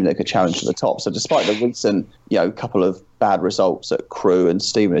a team that could challenge for the top. So despite the recent, couple of bad results at Crewe and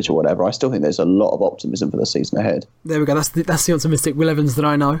Stevenage or whatever, I still think there's a lot of optimism for the season ahead. There we go. That's the optimistic Will Evans that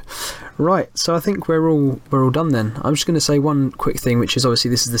I know. Right. So I think we're all done then. I'm just going to say one quick thing, which is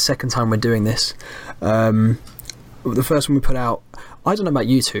obviously this is the second time we're doing this. The first one we put out, I don't know about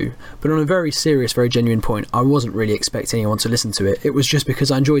you two, but on a very serious, very genuine point, I wasn't really expecting anyone to listen to it. It was just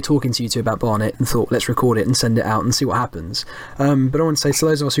because I enjoy talking to you two about Barnet and thought, let's record it and send it out and see what happens. But I want to say to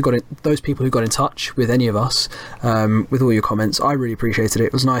those of us those people who got in touch with any of us, with all your comments, I really appreciated it.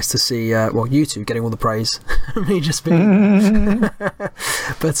 It was nice to see, you two getting all the praise, me just being.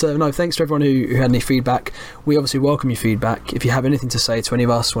 But no, thanks to everyone who had any feedback. We obviously welcome your feedback. If you have anything to say to any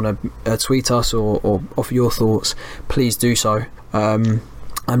of us, want to tweet us or offer your thoughts, please do so.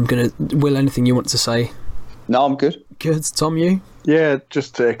 Will, anything you want to say? No, I'm good. Good. Tom, you? Yeah,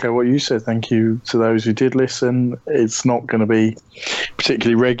 just to echo what you said, thank you to those who did listen. It's not going to be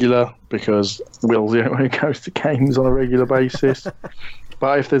particularly regular because Will's the only one who goes to games on a regular basis.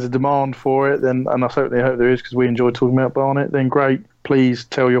 But if there's a demand for it, then, and I certainly hope there is because we enjoy talking about Barnet, then great. Please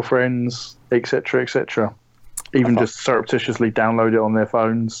tell your friends, etc., etc. Even just surreptitiously download it on their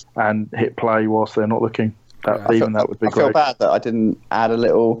phones and hit play whilst they're not looking. That would be great. I feel bad that I didn't add a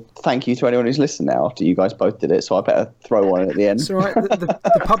little thank you to anyone who's listened now after you guys both did it, so I better throw one in at the end. It's all right.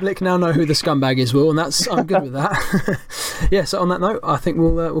 The public now know who the scumbag is, Will, and I'm good with that. Yeah, so on that note, I think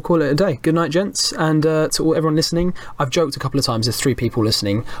we'll call it a day. Good night, gents, and to everyone listening. I've joked a couple of times, there's 3 people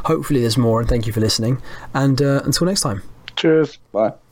listening. Hopefully there's more, and thank you for listening. And until next time. Cheers. Bye.